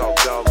don't talk,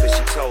 dog, but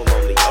she told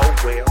on me. Oh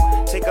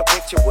well, take a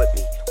picture with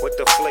me. What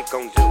the flick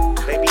gon' do?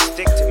 Baby,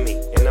 stick to me,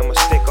 and I'ma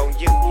stick on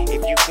you.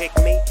 If you pick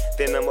me,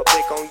 then I'ma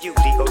pick on you.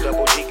 D-O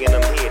double G, and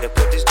I'm here to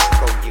put this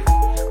dick on you.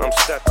 I'm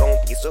stuck on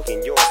you,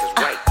 and yours is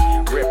right.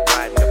 Rip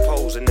riding the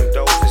poles, and them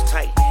doors is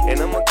tight. And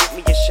I'ma give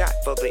me a shot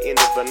for the end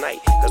of the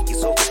night. Cause he's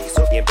so,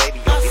 and baby,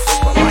 you'll be so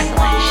polite.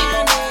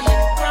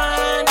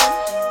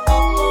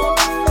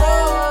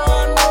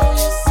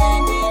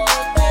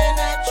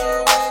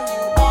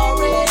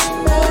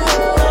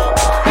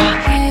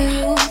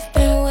 You've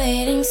been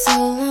waiting so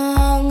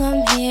long,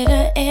 I'm here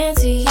to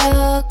answer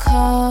your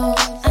call.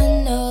 I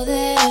know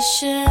that I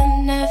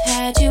shouldn't have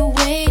had you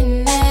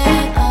waiting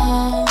at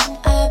all.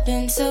 I've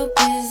been so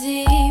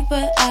busy,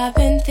 but I've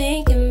been thinking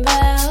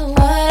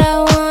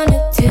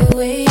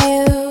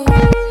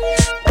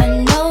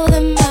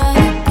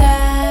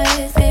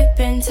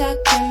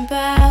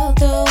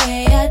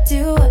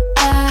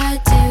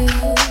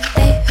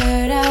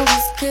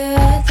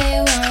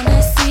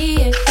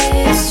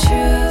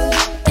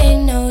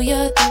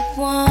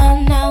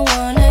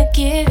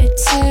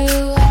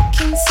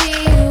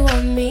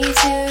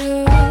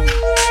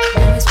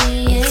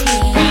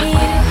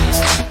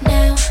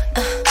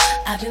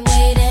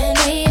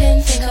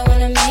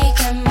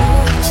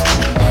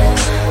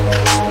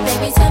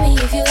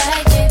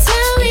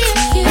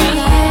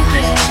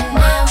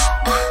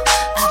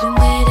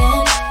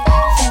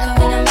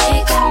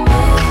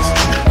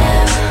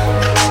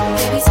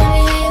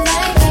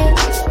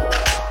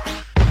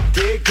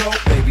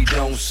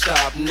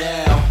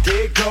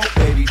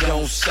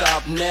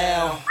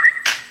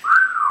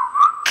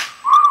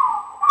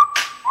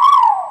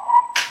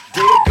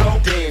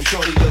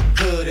shorty look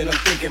good and I'm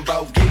thinking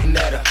about getting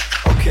at her.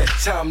 Okay,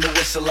 time to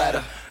whistle at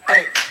her.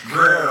 Hey,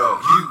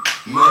 girl, you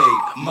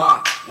made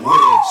my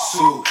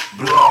whistle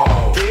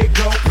blow. There you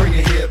go, bring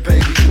it here,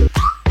 baby.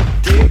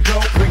 There you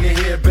go, bring it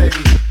here,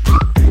 baby.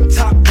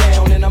 Top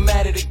down and I'm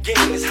at it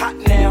again. It's hot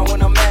now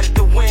and I'm at it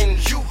to win.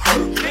 You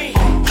heard me.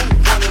 Who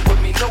wanted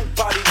with me?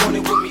 Nobody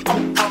wanted with me.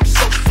 Oh, I'm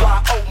so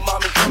fly. Oh,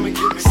 mommy, come and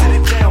get me. Sit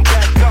it down,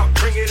 back up,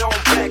 bring it on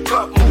back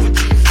up. Move it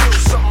till you feel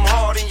something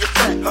hard in your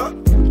back, huh?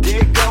 There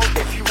you go.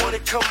 If you wanna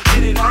come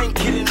get it, I ain't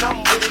kidding.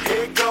 I'm with it.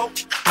 Here you go.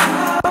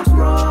 I was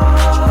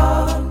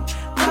wrong.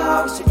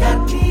 Now she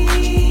got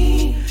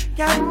me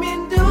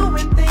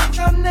doing things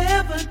I'll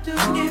never do.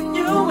 If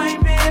you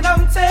ain't been,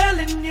 I'm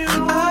telling you,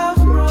 I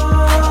was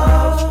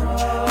wrong.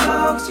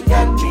 Now she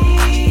got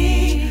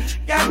me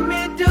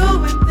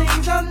doing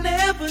things I'll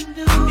never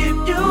do. If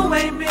you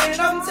ain't been,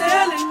 I'm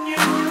telling you,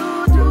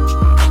 you do,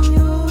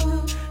 you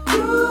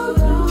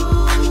do.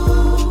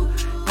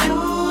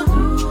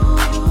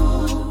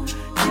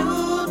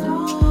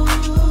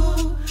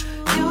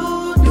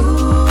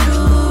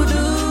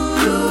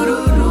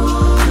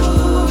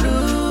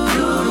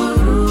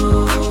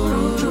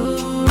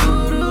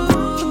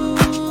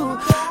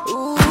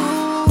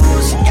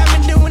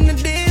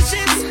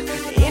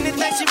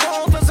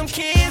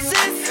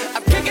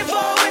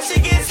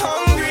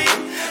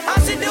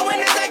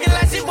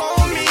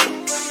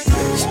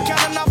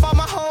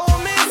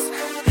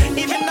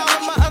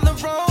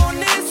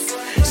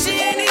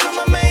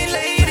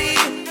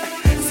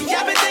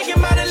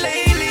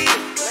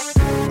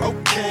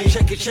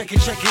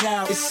 Check it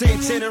out. It's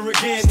Santana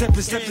again.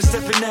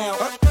 Stepping out.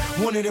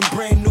 One of them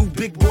brand new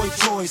big boy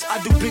toys. I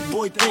do big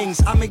boy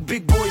things. I make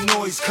big boy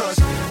noise. Cause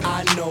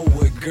I know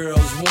what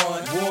girls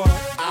want.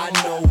 I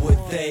know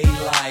what they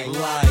like.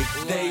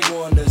 They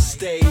wanna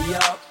stay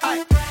up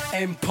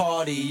and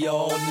party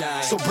all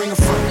night. So bring a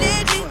friend.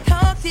 Let me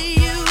talk to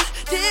you.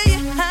 Tell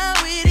you how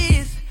it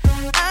is.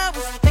 I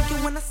was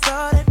thinking when I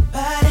saw that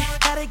body.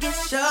 Gotta get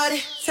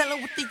shorty. Tell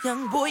her what the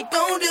young boy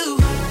gon' do.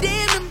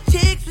 Damn them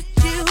chicks with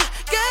you.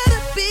 Gotta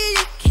be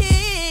a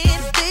kid.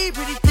 Stay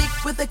pretty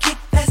thick with a kick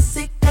that's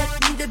sick that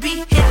need to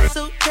be hit.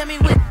 So tell me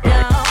what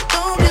y'all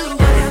gon' do.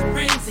 I got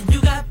friends and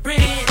you got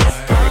friends.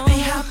 They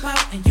hop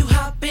out and you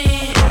hop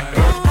in. I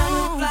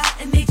look fly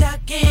and they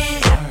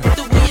jogging.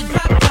 The way you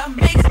drop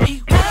makes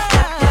me wild.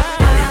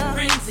 I got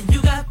friends and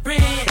you got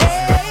friends.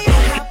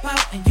 They hop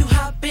out and you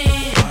hop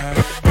in.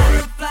 I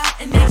look fly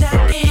and they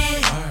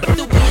jogging.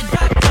 The way you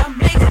drop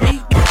makes me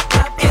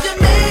wild. It's your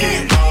man.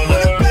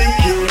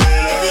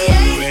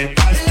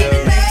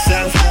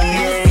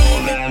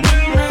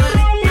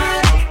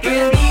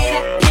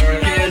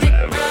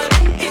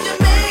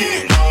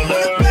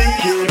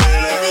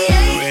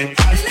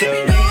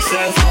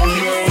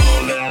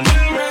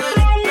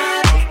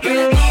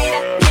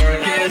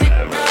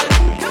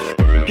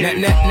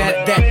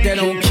 That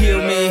don't kill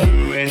me,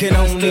 can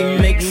only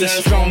make me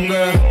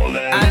stronger.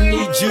 I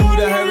need you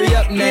to hurry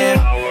up now,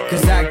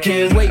 cause I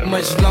can't wait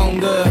much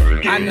longer.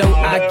 I know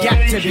I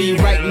got to be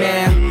right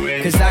now,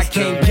 cause I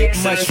can't get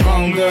much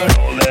stronger.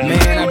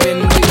 Man, I've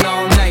been waiting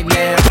all night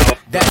now,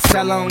 that's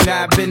how long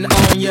I've been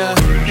on ya.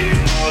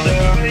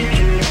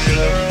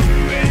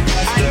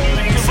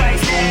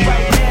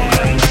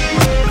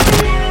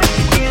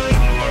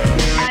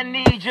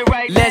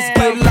 Let's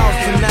get lost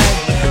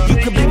tonight. You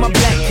could be my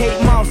black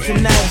Kate Moss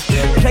tonight.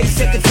 Play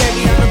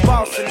secretary, I'm the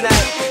boss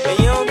tonight. And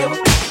you don't give a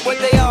what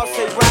they all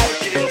say,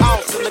 right?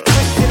 Awesome, the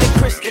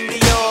Christian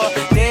Dior.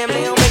 Damn,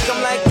 they don't make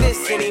them like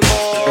this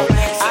anymore.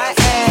 I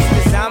ask,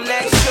 cause I'm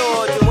not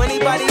sure. Do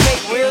anybody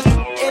make real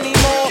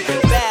anymore?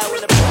 Bow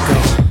in the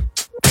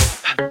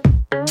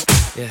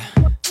yeah.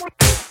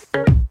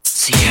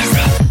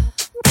 Sierra.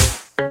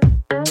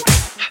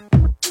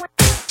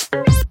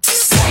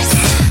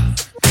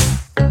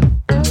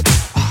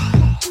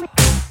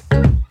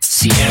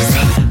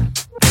 Sierra.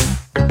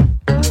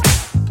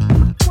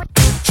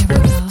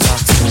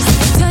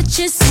 Touch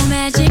is so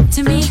magic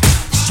to me.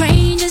 The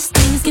strangest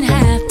things can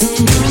happen.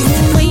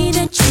 The way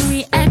that you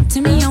react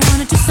to me, I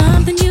wanna do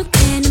something you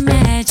can't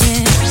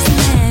imagine.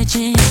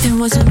 Imagine if there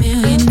was a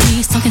million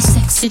me talking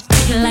sexy to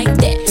you like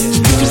that.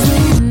 You could just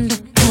wonder,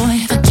 boy,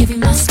 if I give you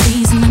my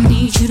squeeze and I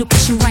need you to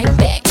push it right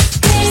back.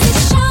 Baby,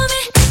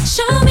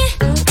 show me,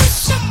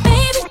 what's your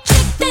favorite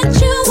trick that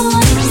you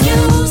wanna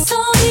use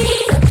on me?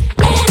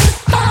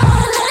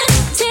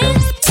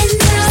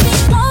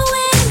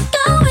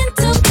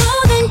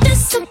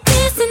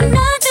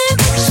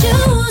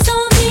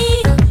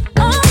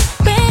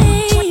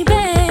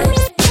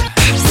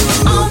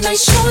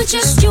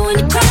 Just you in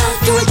the crowd,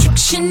 doing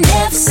tricks you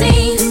never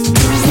seen.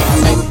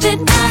 Think that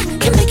I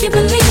can make you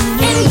believe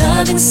in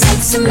love and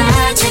sex and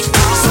magic.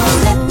 So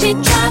let me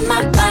drive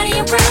my body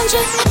around you,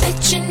 I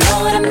bet you know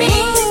what I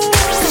mean.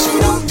 Cause you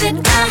know that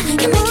I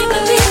can make you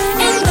believe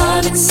in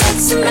love and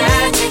sex and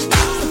magic.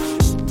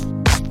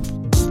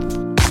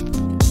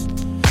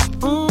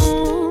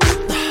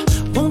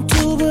 Want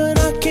to, but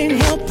I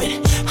can't help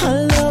it.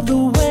 I love the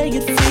way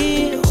it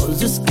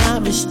feels. It's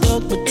got me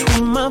stuck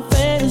between my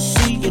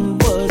fantasy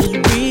and what is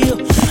real.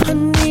 I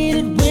need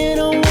it when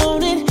I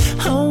want it.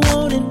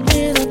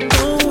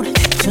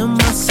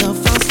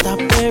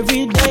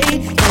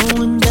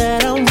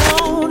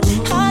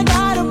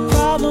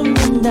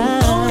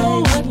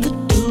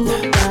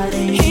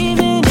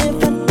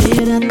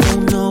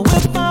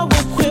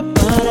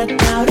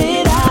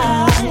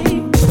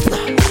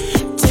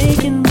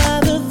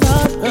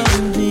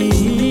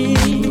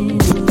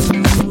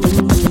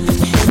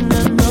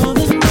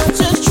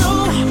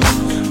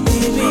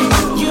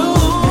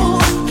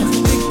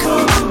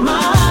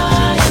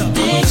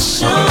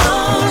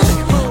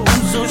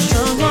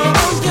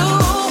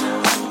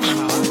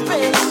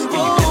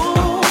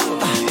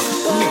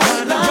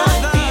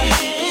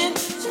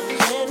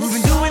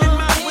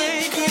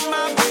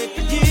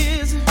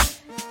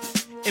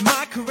 in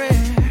my career.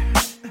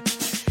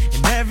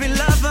 And every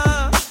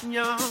lover,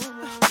 yo,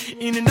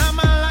 in and out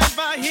my life,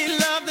 I hear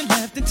love and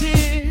left in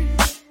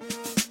tears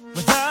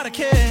without a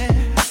care.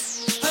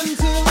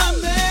 Until I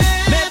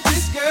met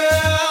this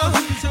girl,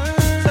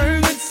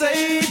 turning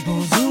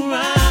tables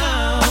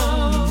around.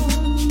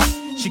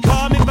 She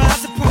called me by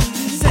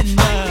surprise and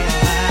I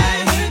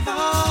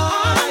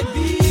thought I'd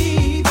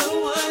be the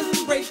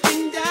one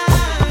breaking down.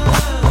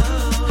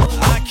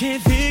 I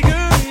can't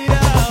figure it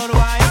out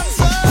why I'm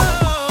so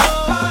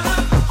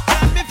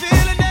got me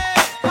feeling it.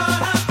 I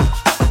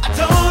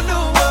don't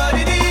know what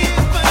it is,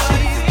 but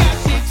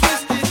she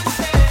twisted.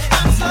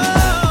 I'm so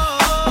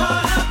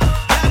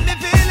got me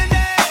feeling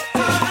it.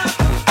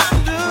 I'm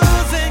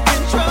losing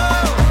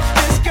control.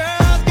 This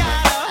girl's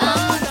got a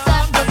hold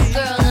on me.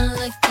 Girl, and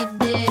look, you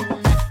did.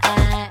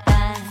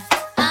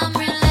 I'm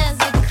real as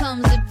it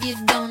comes if you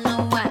don't know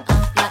why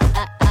I'm fly.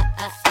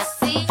 I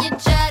see you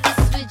try to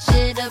switch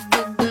it up,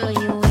 but girl,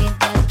 you ain't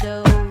that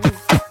dope.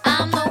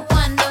 I'm the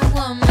Wonder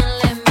Woman,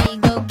 let me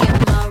go get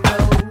my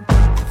robe.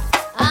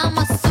 I'm a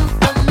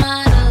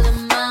supermodel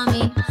and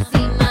mommy,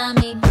 see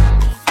mommy.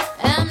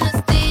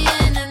 Amnesty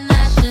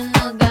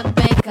International got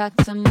Bangkok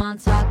to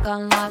Montauk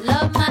on lock.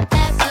 Love my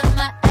ass and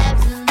my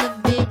abs in the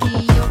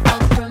video.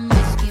 I'm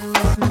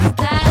promiscuous, my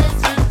style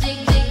is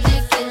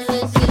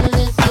ridiculous.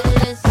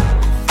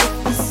 If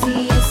you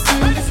see us in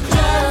the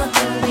club,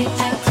 we'll be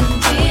acting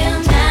real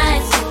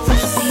nice. If you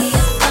see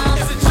us on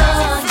the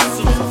floor,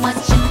 you'll be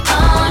watching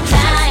all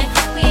night.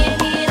 We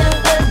ain't here to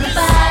work the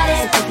body.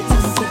 Give it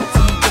to me,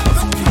 give it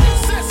to me, give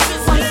it to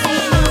me. Wanna see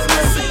you work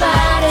the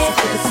body.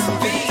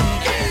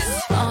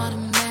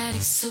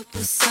 Automatic,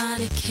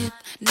 supersonic,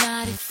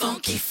 hypnotic,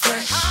 funky,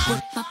 fresh.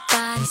 With my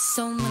body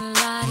so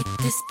melodic,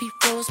 this beat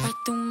rolls right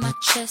through my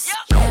chest.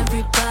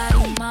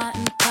 Everybody,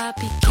 Martin,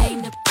 Poppy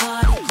came to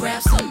party.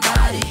 Grab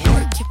somebody,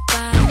 work your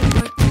body,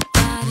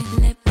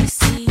 let me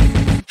see you.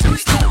 Don't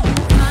stop,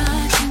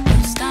 ride,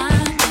 don't stop.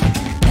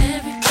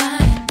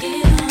 Everybody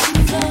get on the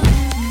floor,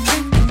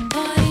 break the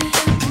party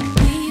up.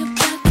 We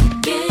about to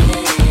get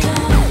it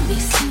on. Let me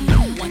see you.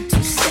 1,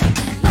 2 step,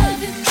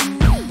 love it.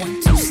 1,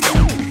 2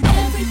 step.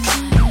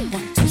 Everybody,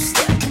 1, 2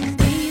 step.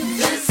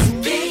 Let's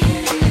get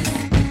it.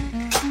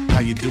 How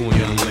you doing,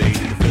 young lady?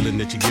 The feeling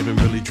that you're giving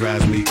really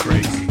drives me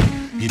crazy.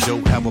 You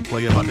don't have a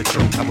play about the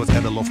choke. I was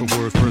at a loss for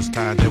words first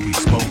time that we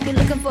spoke. You're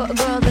looking for a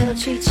girl that'll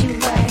treat you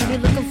right. You're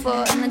looking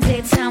for in the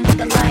daytime with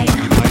the light.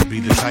 You might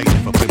be the type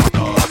if I play my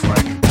cards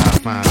right. I'll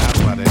find out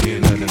by the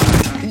end of the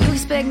night. You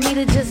expect me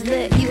to just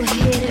let you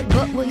hit it,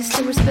 but will you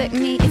still respect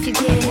me if you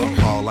get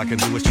it? All I can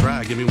do is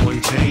try, give me one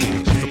chance.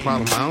 What's the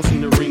problem? I don't see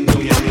the ring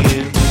on your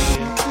hand.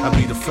 I'll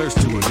be the first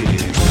to admit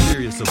it.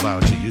 Serious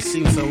about you, you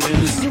seem so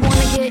innocent. You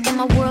wanna get in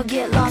my world,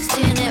 get lost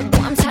in it. Boy,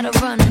 I'm tired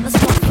of running, let's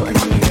walk for a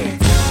minute.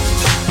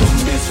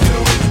 Miss you,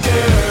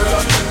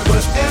 girl,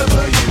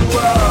 whatever you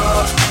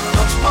are,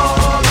 I'm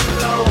all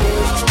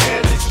alone,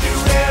 and it's you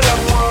that I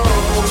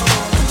want.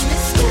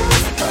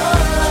 Promiscuous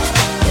boy,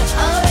 you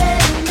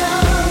already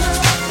know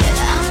that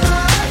I'm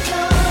all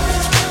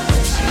yours.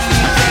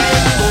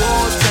 Go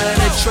to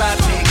the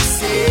tropic,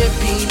 sip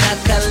pina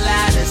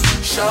coladas.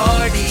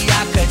 Shorty, I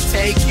could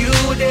take you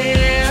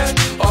there,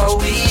 or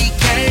we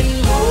can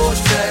go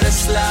to the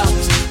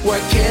slums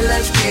where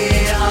killers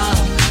get hung.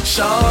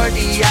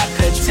 Shorty, I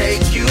could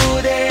take you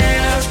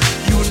there.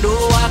 You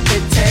know I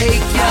could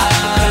take ya.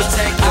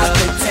 I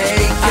could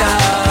take ya.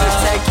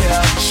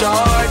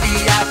 Shorty,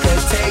 I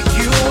could take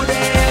you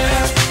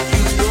there.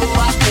 You know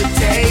I could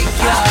take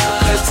ya.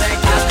 I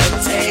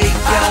could take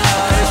ya.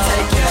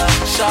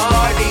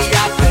 Shorty,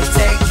 I could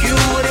take you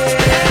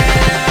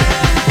there.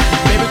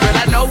 Baby girl,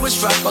 I know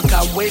it's rough, but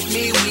come with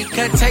me. We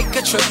could take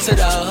a trip to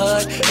the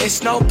hood.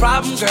 It's no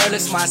problem, girl.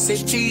 It's my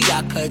city.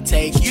 I could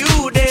take you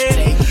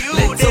there.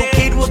 Little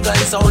kid with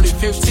guns, only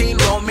 15,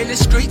 roaming the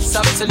streets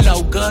up to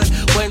no good.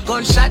 When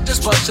gunshot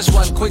just bust, just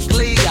run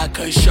quickly. I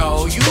could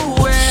show you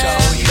where.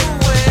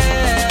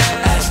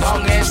 As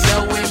long as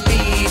you're with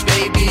me,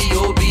 baby,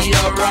 you'll be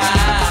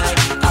alright.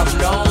 I'm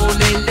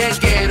known in the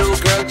ghetto,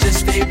 girl, just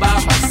stay by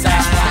my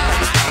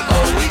side.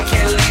 Or we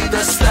can leave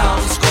the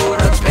slums, go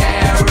to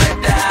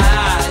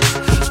paradise.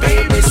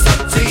 Baby, it's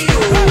up to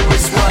you,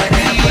 it's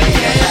whatever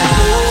you like.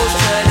 Go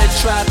to the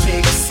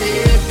tropics,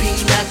 sip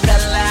pina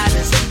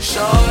coladas.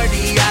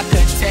 Shorty, I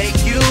could take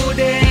you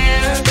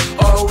there,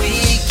 or we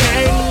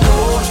can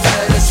go to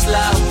the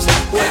slums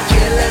where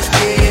killers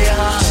get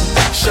hung.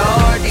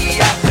 Shorty,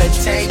 I could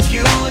take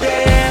you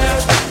there.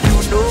 You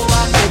know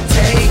I could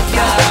take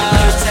ya.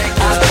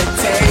 I could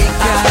take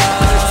ya.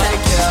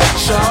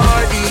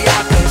 Shorty, I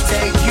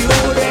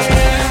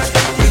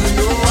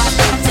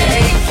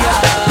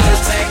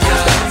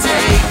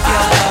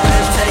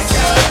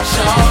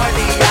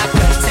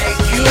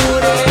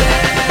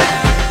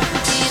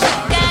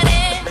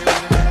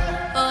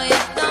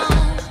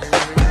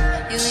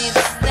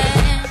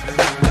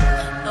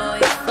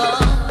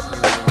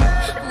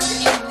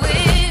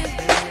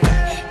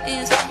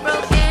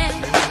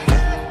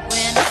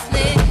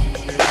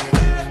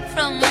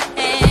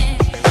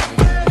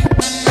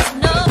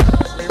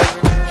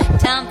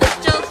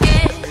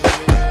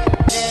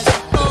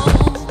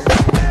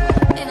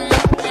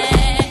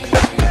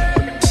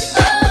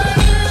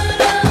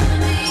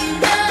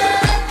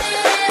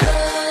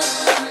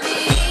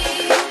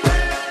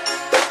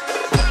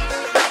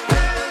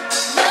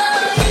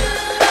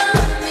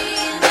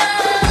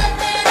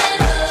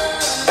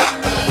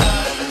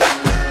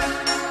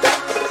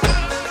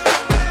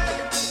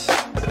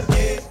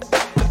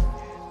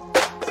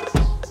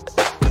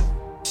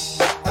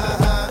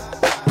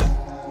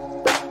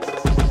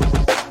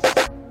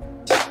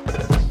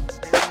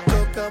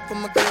up with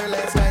my girl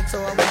last night,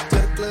 so I went to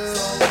the club.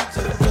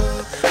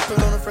 Put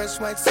on a fresh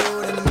white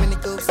suit and a mini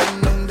coupe,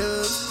 sitting on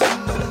dubs.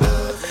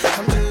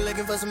 I'm just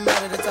looking for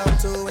somebody to talk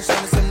to and show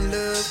me some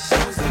love.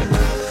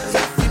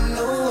 If you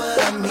know what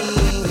I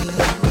mean.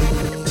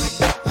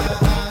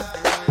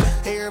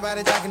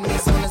 Everybody talking to me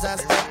as soon as I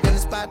step in the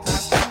spot.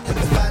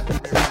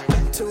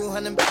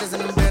 200 bitches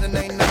in the building,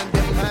 ain't none of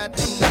them hot.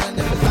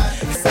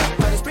 Except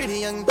for this pretty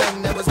young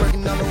thing that was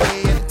working on the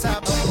way at the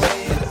top.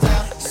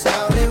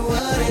 Shouted,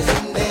 what is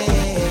your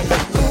name?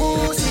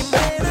 Ooh, she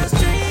made us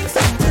drink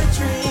such a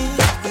drink.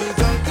 We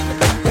drunk and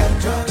got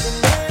drunk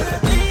and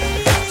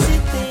everything. She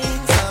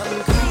thinks I'm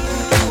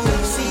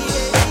cool. She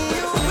gave me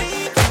a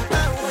wink and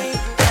I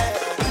winked back.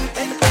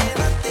 And then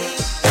I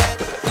think that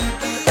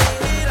we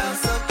hit it off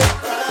something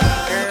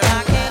right. Girl,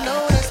 I can't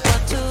notice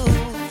but to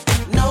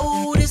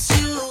notice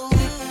you,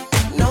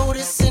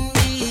 noticing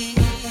me.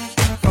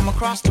 From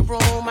across the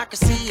room, I can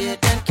see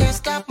it and can't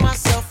stop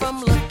myself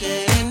from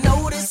looking.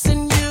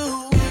 Noticing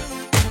you,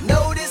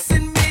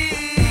 noticing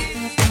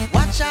me.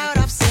 Watch out,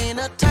 I've seen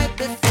a type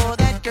before.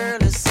 That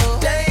girl is so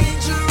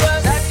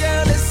dangerous. That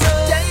girl is so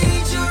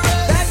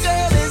dangerous. That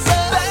girl is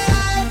a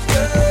bad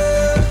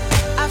girl.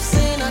 I've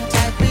seen a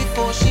type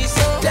before. She's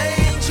so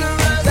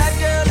dangerous. That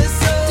girl is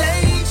so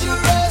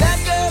dangerous. That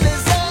girl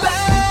is a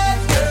bad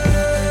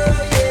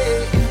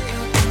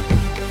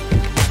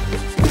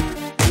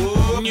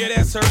girl. Yeah,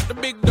 that's her, the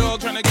big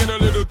dog trying to get a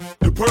little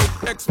the perk.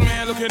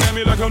 X-Man looking at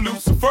me like I'm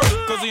Lucifer,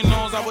 cause he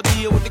knows I would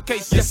deal with the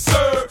case, yes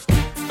sir.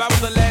 If I was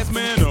the last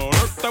man on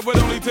earth, I would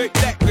only take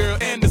that girl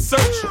and the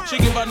search. She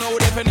give her no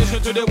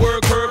definition to the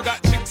word curve.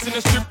 Got chicks in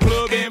the strip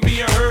club and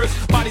being hers.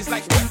 Bodies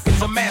like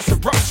weapons of mass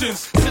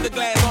eruptions. To the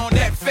glass on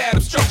that fat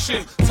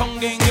obstruction. Tongue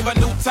game give a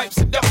new type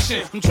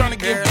seduction. I'm trying to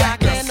give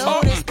back a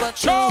something.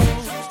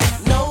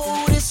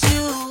 Notice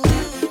you,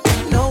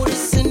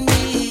 noticing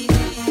me.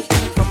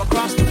 From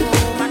across the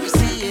room, I can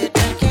see it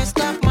and can't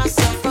stop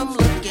myself from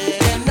looking.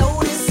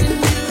 Noticing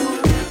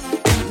you,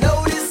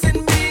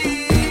 noticing me.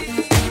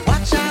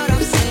 Watch out,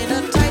 I've seen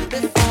a type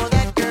before.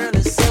 That girl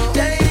is so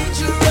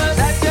dangerous.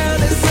 That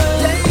girl is so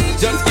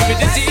dangerous. Just give me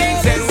the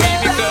things and we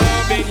be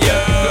clubbing, yo.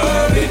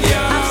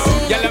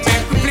 Y'all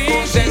make me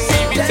please and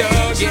we be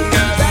talking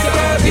now.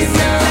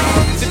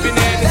 Sipping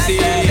Hennessy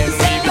and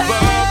we be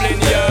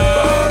bubbling, yo.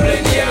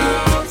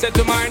 Set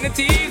to minor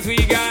teas, we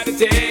gotta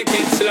take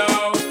it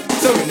slow.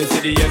 So in the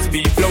city,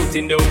 SP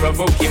floating, though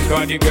provoking.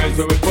 Cause the girls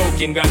we were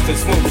poking, got to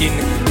smoking.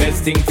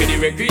 Best thing for the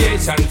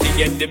recreation, to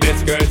get the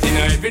best girls in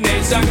every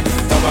nation.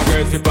 Some of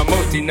girls we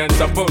promoting and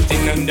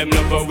supporting, and them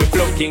love we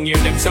floating, hear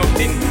them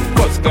shouting.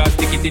 First class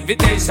ticket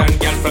invitation,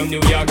 girl from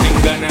New York,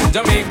 England and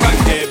Jamaica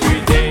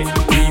every day.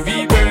 We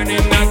be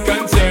burning, not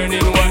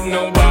concerning what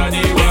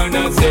nobody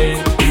wanna say.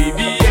 We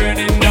be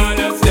earning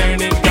dollars,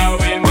 turning,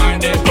 cause we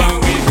mind it when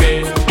we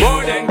pay.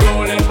 More than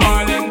gold and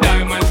all and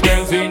diamonds,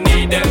 girls we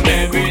need them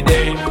every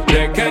day.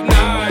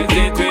 Recognize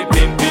it, we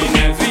pimping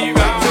as we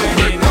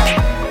riding.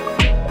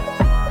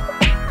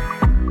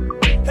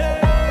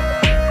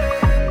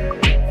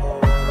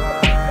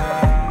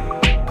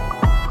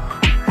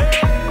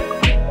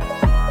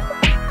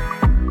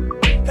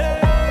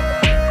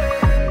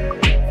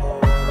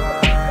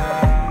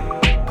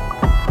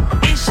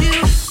 It's you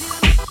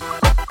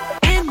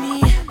and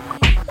me,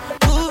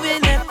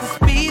 moving at the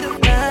speed of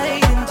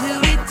light into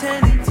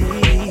eternity.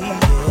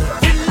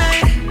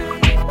 Tonight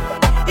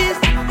is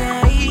the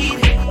night.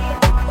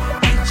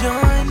 You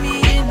join me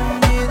in the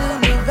middle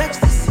of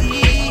ecstasy.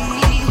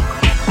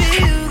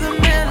 Feel the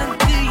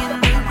melody and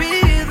the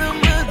rhythm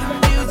of the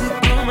music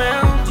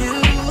around you,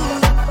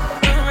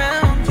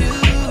 around you.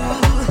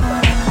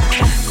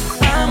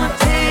 I'ma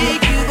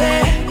take you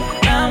there,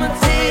 I'ma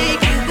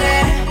take you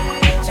there.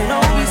 So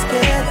don't be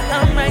scared,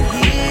 I'm right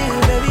here,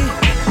 baby.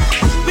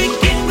 We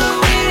can go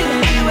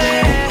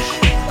anywhere,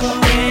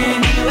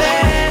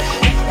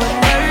 but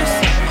first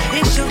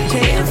it's your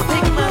chance.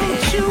 Take my hand.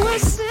 You a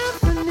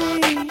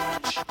symphony,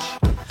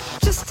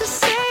 just to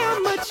say how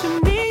much you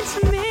mean to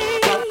me.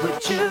 What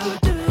would you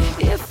do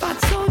if I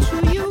told you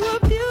you were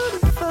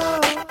beautiful?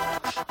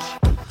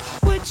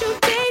 Would you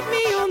date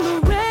me on the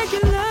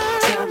regular?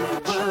 Tell me,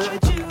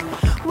 would you?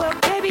 Well,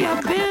 baby,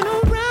 I've been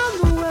around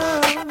the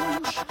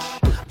world,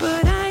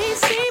 but I ain't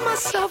seen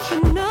myself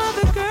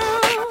another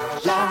girl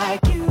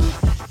like you.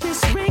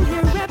 This ring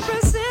here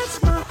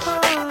represents my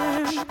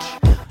heart,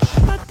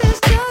 but there's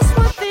just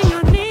one thing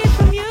I need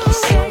from you.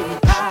 Say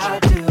I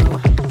do,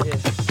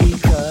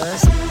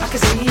 because I can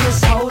see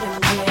us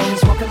holding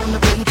hands, walking on the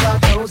beach, our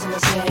toes in the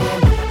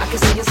sand. I can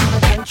see us in the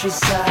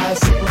countryside,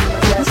 sitting in the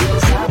grass,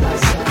 side by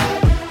side.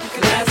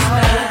 Last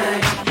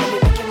night, when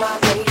you're looking my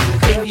way, you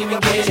couldn't even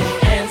get an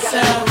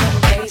answer.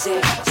 Crazy,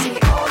 see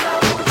all I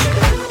want you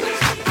to do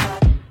is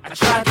I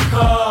tried to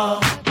call,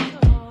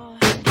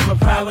 but my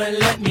pride wouldn't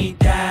let me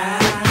die.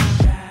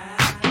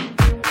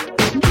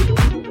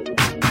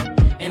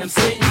 And I'm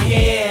sitting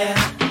here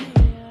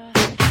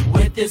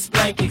with this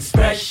blank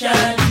expression.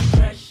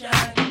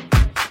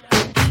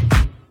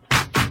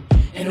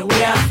 And the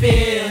way I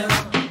feel,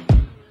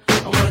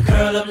 I wanna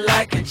curl up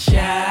like a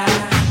child.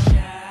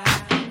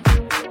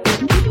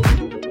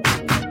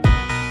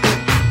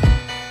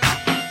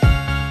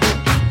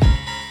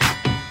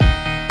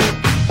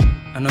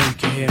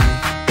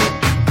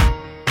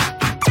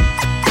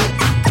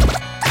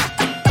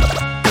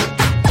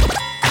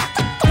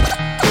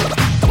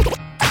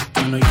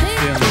 know you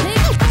feel me.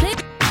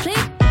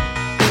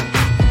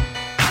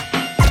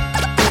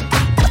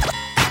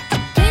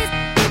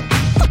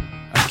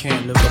 I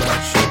can't live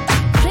without you.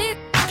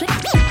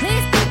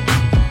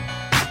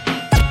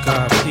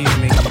 God, please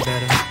make me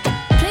better.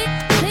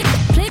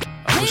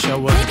 I wish I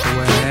wasn't the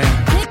way I am.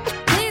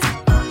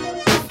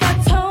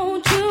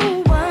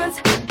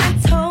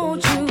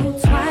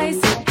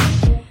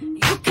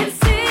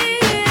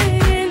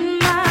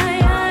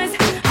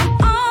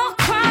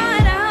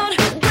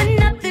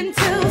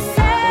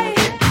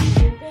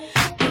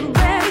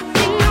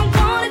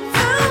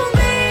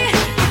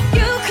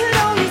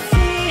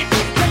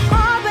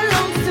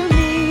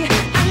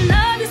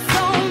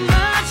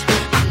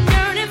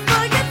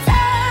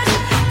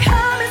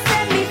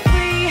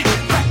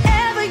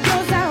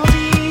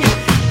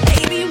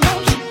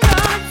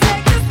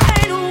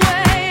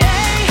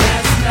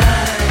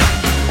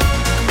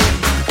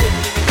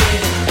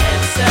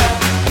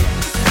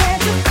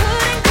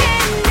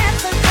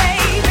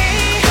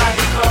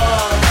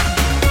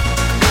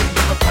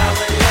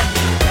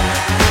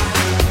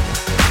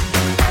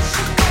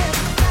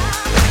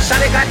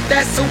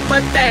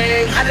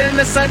 Hotter than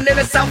the sun in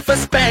the south of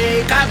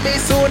Spain. Caught me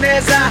soon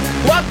as I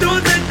walked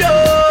through the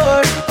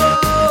door.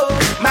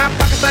 My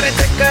pockets started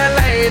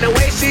tickling. The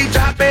way she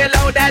drop it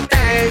low, that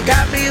thing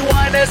got me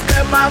wanna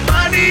spend my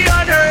money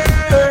on her.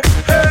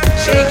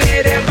 She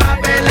get it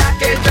poppin',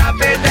 lock it, drop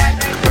it, that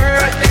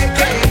birthday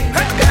cake.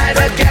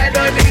 Gotta get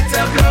no need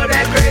to blow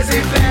that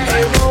crazy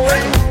flame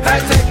away. I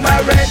take my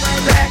red,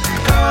 black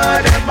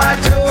card and my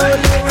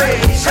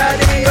jewelry.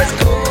 Shawty is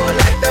cool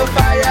like the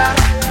fire,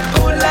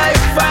 cool like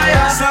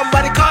fire.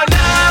 Somebody call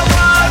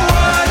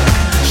 911.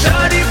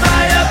 Shawty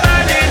fire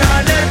burning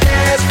on the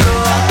dance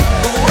floor.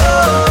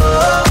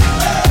 Whoa,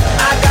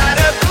 I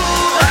gotta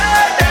cool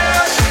her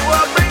down. She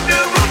will bring the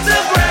room to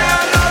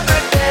ground on the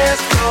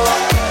dance floor.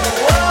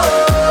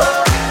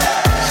 Whoa,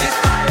 she's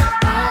fire.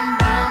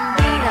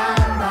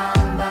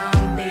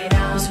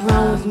 What's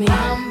wrong with me? Why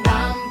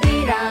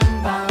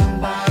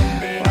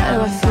do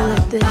I feel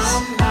like this?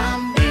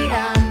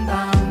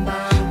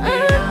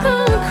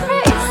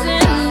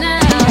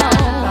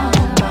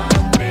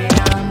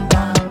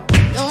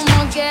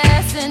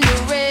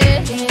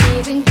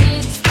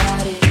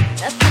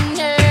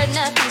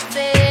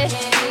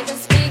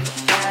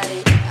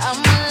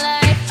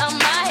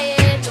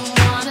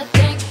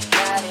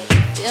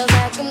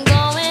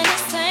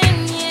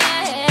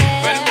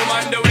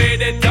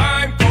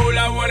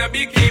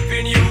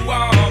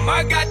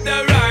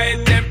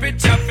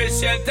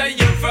 Shelter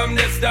you from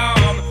the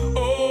storm.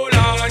 Hold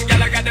on,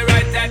 girl, I got the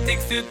right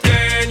tactics to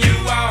turn you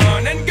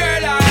on. And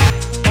girl, I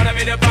wanna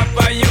be the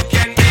papa, you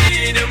can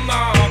be the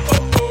mom.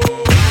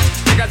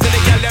 Take us to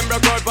the girl, them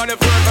broke out on the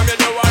floor. From you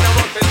don't wanna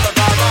work this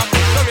performer.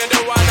 From you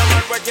don't wanna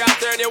work where can't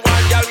turn you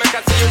on. Girl, make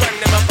us see you when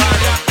them upon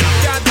ya.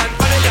 Can't stand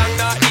for the young,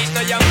 not eat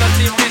no young, not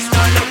see fish,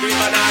 not no green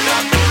banana.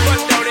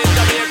 But down in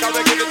Jamaica,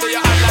 we give it to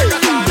you hot like a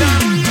sauna.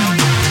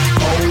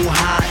 Oh,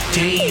 hot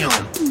damn,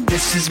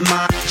 this is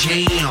my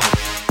jam.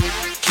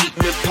 Keep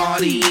me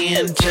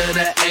partying to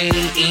the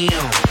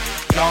AM.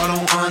 Y'all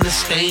don't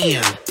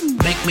understand.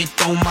 Make me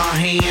throw my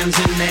hands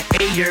in the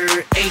air,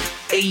 air,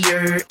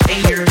 air,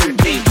 air.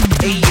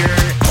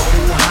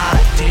 Oh,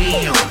 hot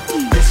damn,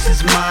 this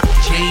is my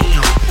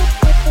jam.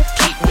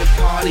 Keep me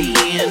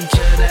partying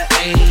to the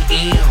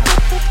AM.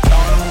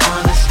 Y'all don't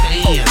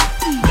understand.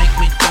 Make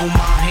me throw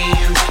my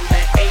hands in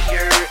the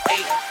air,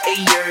 air,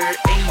 air,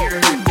 air.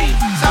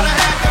 So I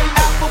had them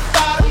apple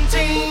bottom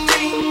jean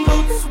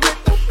boots with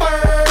the fur.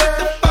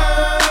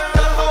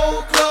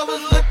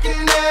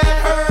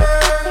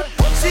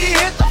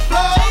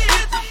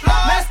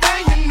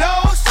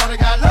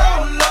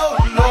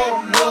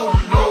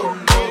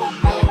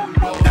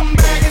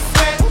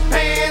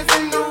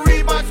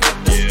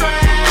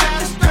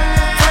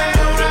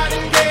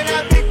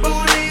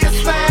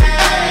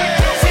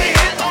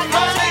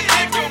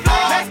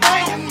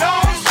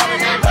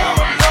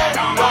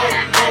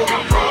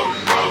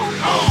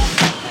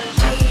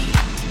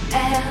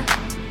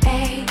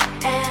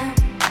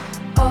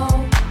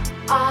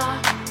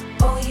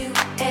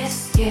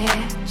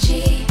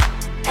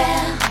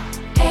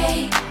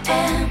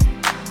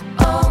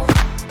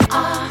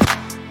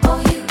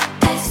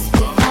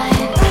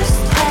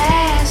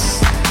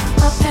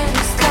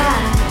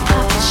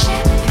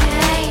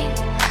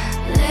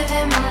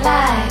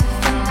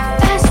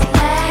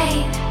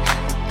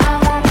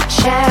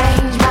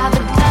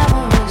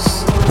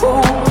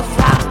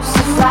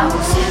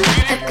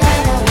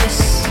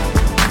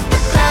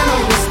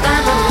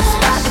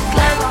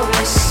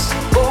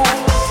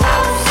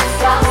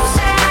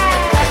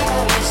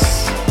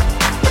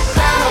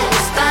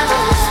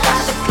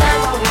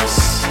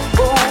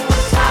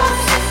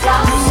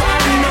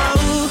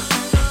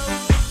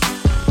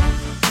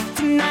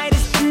 Tonight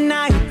is the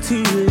night to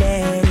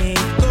let it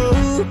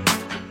go.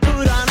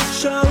 Put on a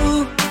show.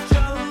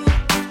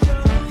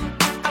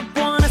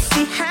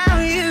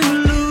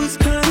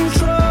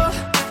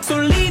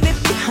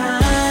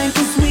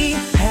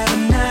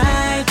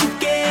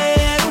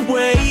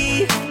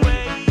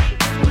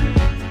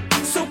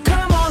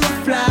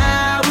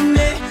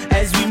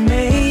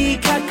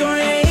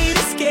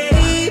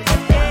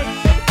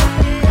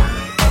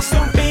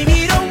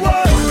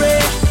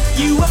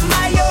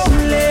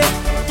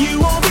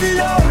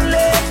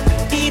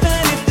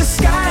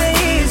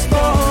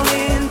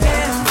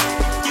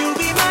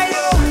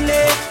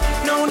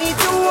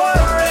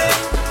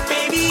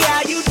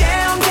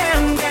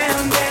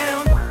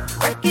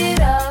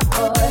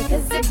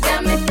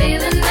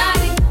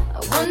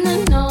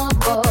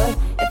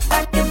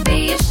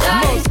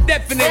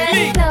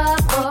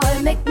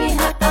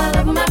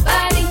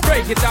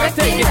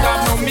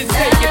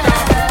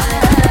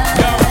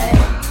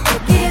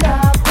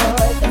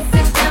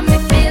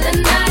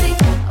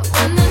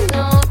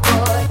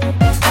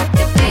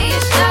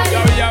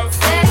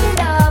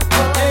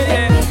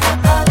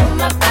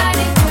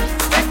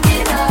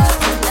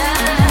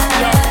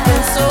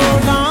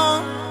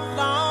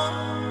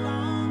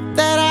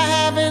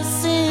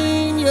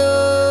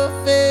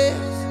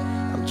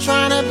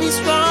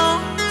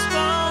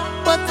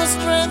 the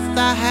strength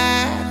I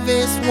have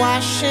is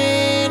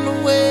washing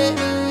away.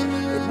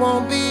 It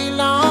won't be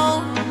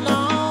long,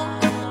 long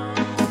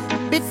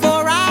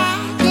before I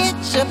get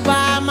you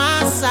by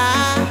my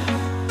side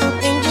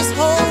and just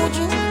hold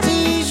you,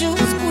 tease you,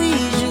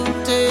 squeeze you,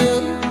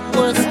 tell you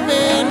what's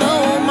been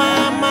on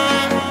my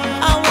mind.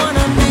 I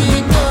wanna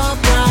make up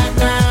right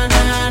now,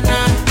 now,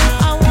 now.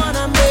 I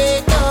wanna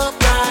make up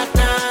right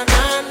now,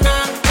 now,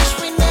 now. Wish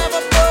we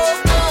never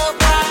broke up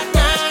right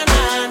now,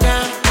 now,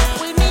 now.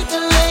 We need to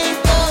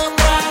link up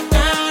right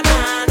now,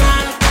 now,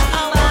 now.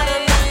 I wanna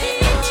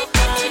make up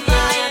right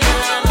now,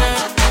 now, now.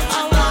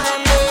 I wanna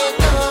make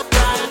up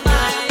right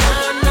now,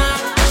 now, now.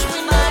 Wish we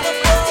never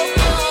broke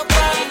up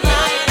right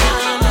now,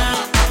 now, now.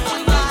 We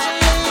need to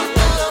link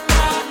up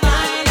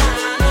right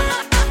now,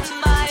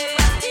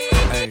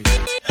 Hey,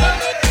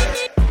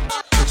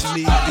 what you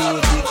need to do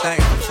is be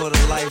thankful for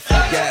the life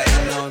you got,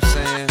 you know what I'm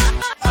saying?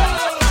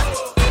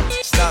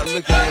 Stop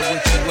looking at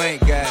what you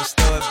ain't got,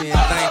 start being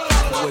thankful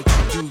for what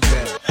you do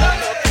got.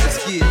 Let's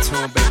get it to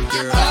him, baby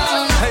girl.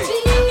 Hey,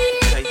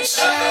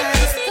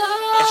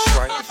 that's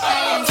right.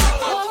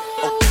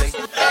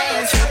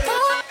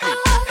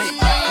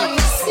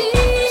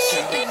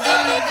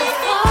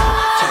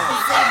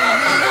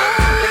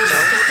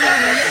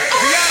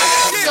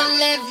 So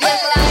live your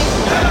life.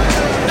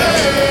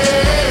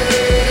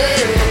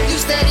 You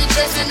steady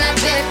chasing that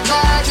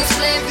paper, just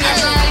live your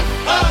life.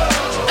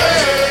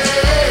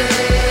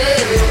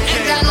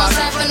 Ain't got no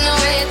time for no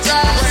haters,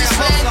 just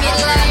live your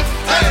life.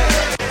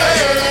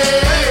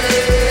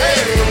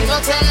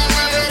 Don't tell them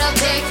where it'll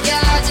take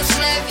ya, just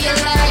live your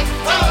life.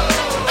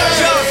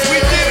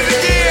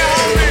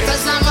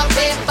 Cause I'm a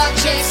paper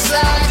chaser,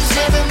 just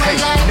living my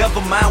life.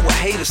 Never mind what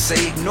haters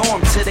say, ignore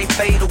them till they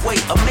fade away.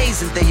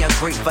 Amazing they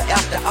ungrateful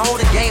after all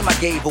the game I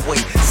gave away.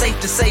 Safe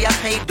to say I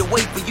paved the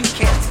way for you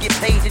cats to get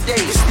paid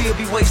today. Still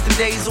be wasting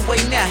days away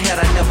now had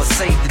I never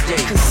saved the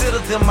day. Consider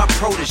them my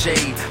protege,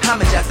 how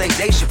much I think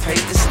they should pay.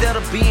 Instead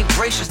of being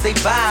gracious, they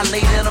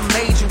violate in a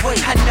major way.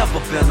 I never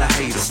been a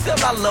hater, still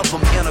I love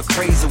them in a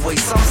crazy way.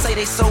 Some say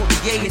they sold the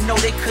yay and know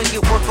they couldn't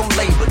get work on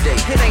Labor Day.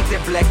 It ain't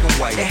that black and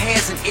white, it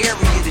has an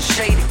area that's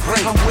shaded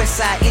gray. I'm west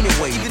side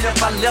anyway, even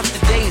if I left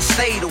today and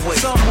stayed away.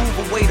 Some move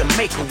away to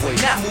make a way,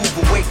 not move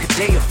away cause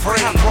they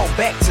afraid. I brought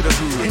back to the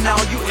hood, and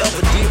all you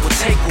ever did was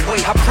take away.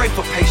 I pray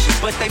for patience,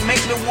 but they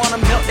make me wanna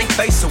melt they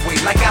face away.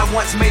 Like I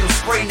once made them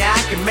spray, now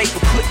I can make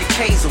them put the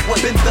K's away.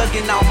 Been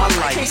thugging all my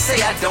life, can't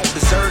say I don't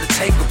deserve to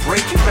take a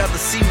break. You'd rather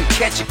see me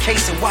catch a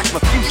case and watch my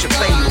future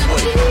fade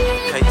away.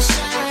 Case,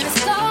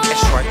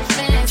 that's right.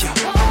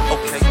 Yeah,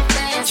 okay.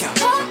 Yeah.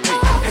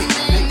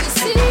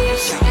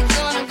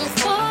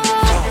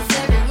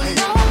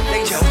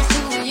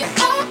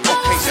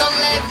 So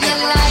live your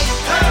life.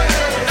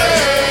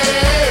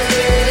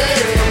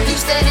 You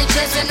steady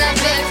chasing that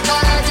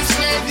paper, just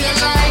live your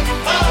life.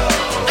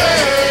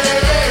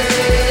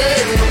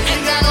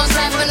 Ain't got no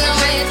time for no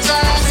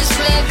haters, just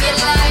live your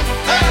life.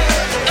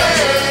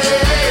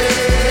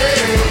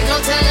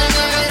 Don't tell them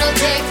where it'll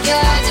take ya,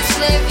 just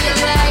live your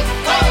life.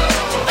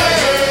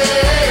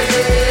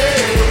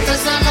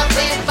 Cause I'm a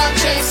paper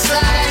chaser,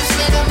 just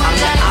living my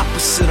life. I'm the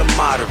opposite of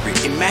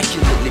moderate,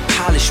 immaculately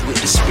polished with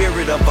the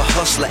spirit of a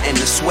hustler and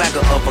the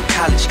swagger of a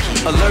college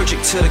kid.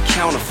 Allergic to the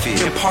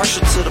counterfeit,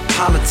 impartial to the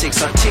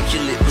politics,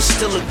 articulate, but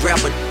still a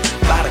grabber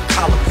by the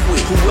collar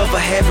quick. Whoever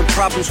having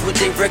problems with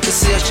their record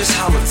sales, just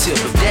holler tip.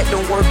 If that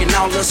don't work and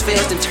all else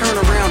fails, then turn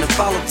around and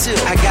follow tip.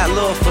 I got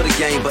love for the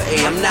game, but hey,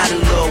 I'm not in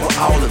love with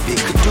all of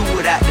it. Could do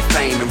without the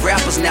fame, and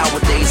rappers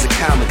nowadays are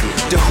comedy.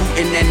 The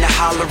hooting and the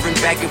hollering,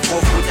 back and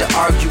forth with the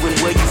arguing.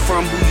 Where you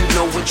from, who you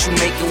know, what you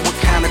making, what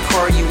kind of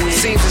car you in.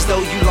 Seems as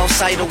though you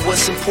lost sight of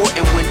what's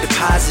important when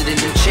depositing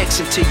them checks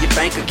into your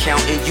bank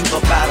account and you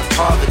up out of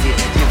poverty.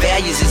 Your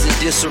values is in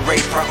disarray,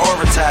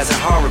 prioritizing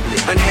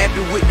horribly. Unhappy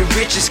with the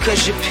riches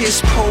cause you're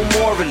piss poor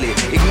morally.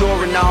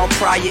 Ignoring all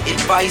prior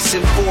advice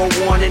and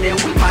forewarning, and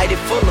we mighty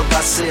full of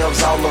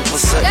ourselves all of a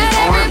sudden, Got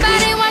aren't we?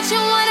 everybody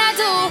watching what I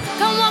do.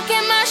 Come walk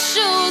in my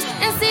shoes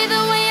and see the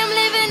way I'm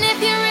living if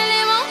you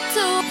really want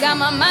to. Got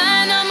my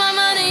mind on my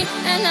money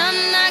and I'm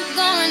not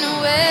going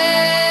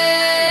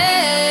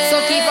away. So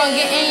keep on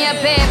getting your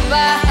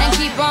paper and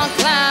keep on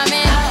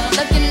climbing.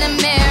 Look in the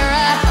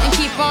mirror and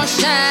keep on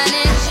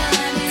shining.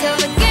 Till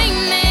the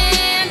game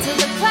ends, till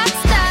the clock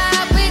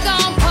stops. We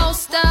gon'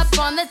 post up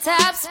on the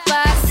top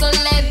spot. So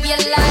live your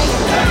life.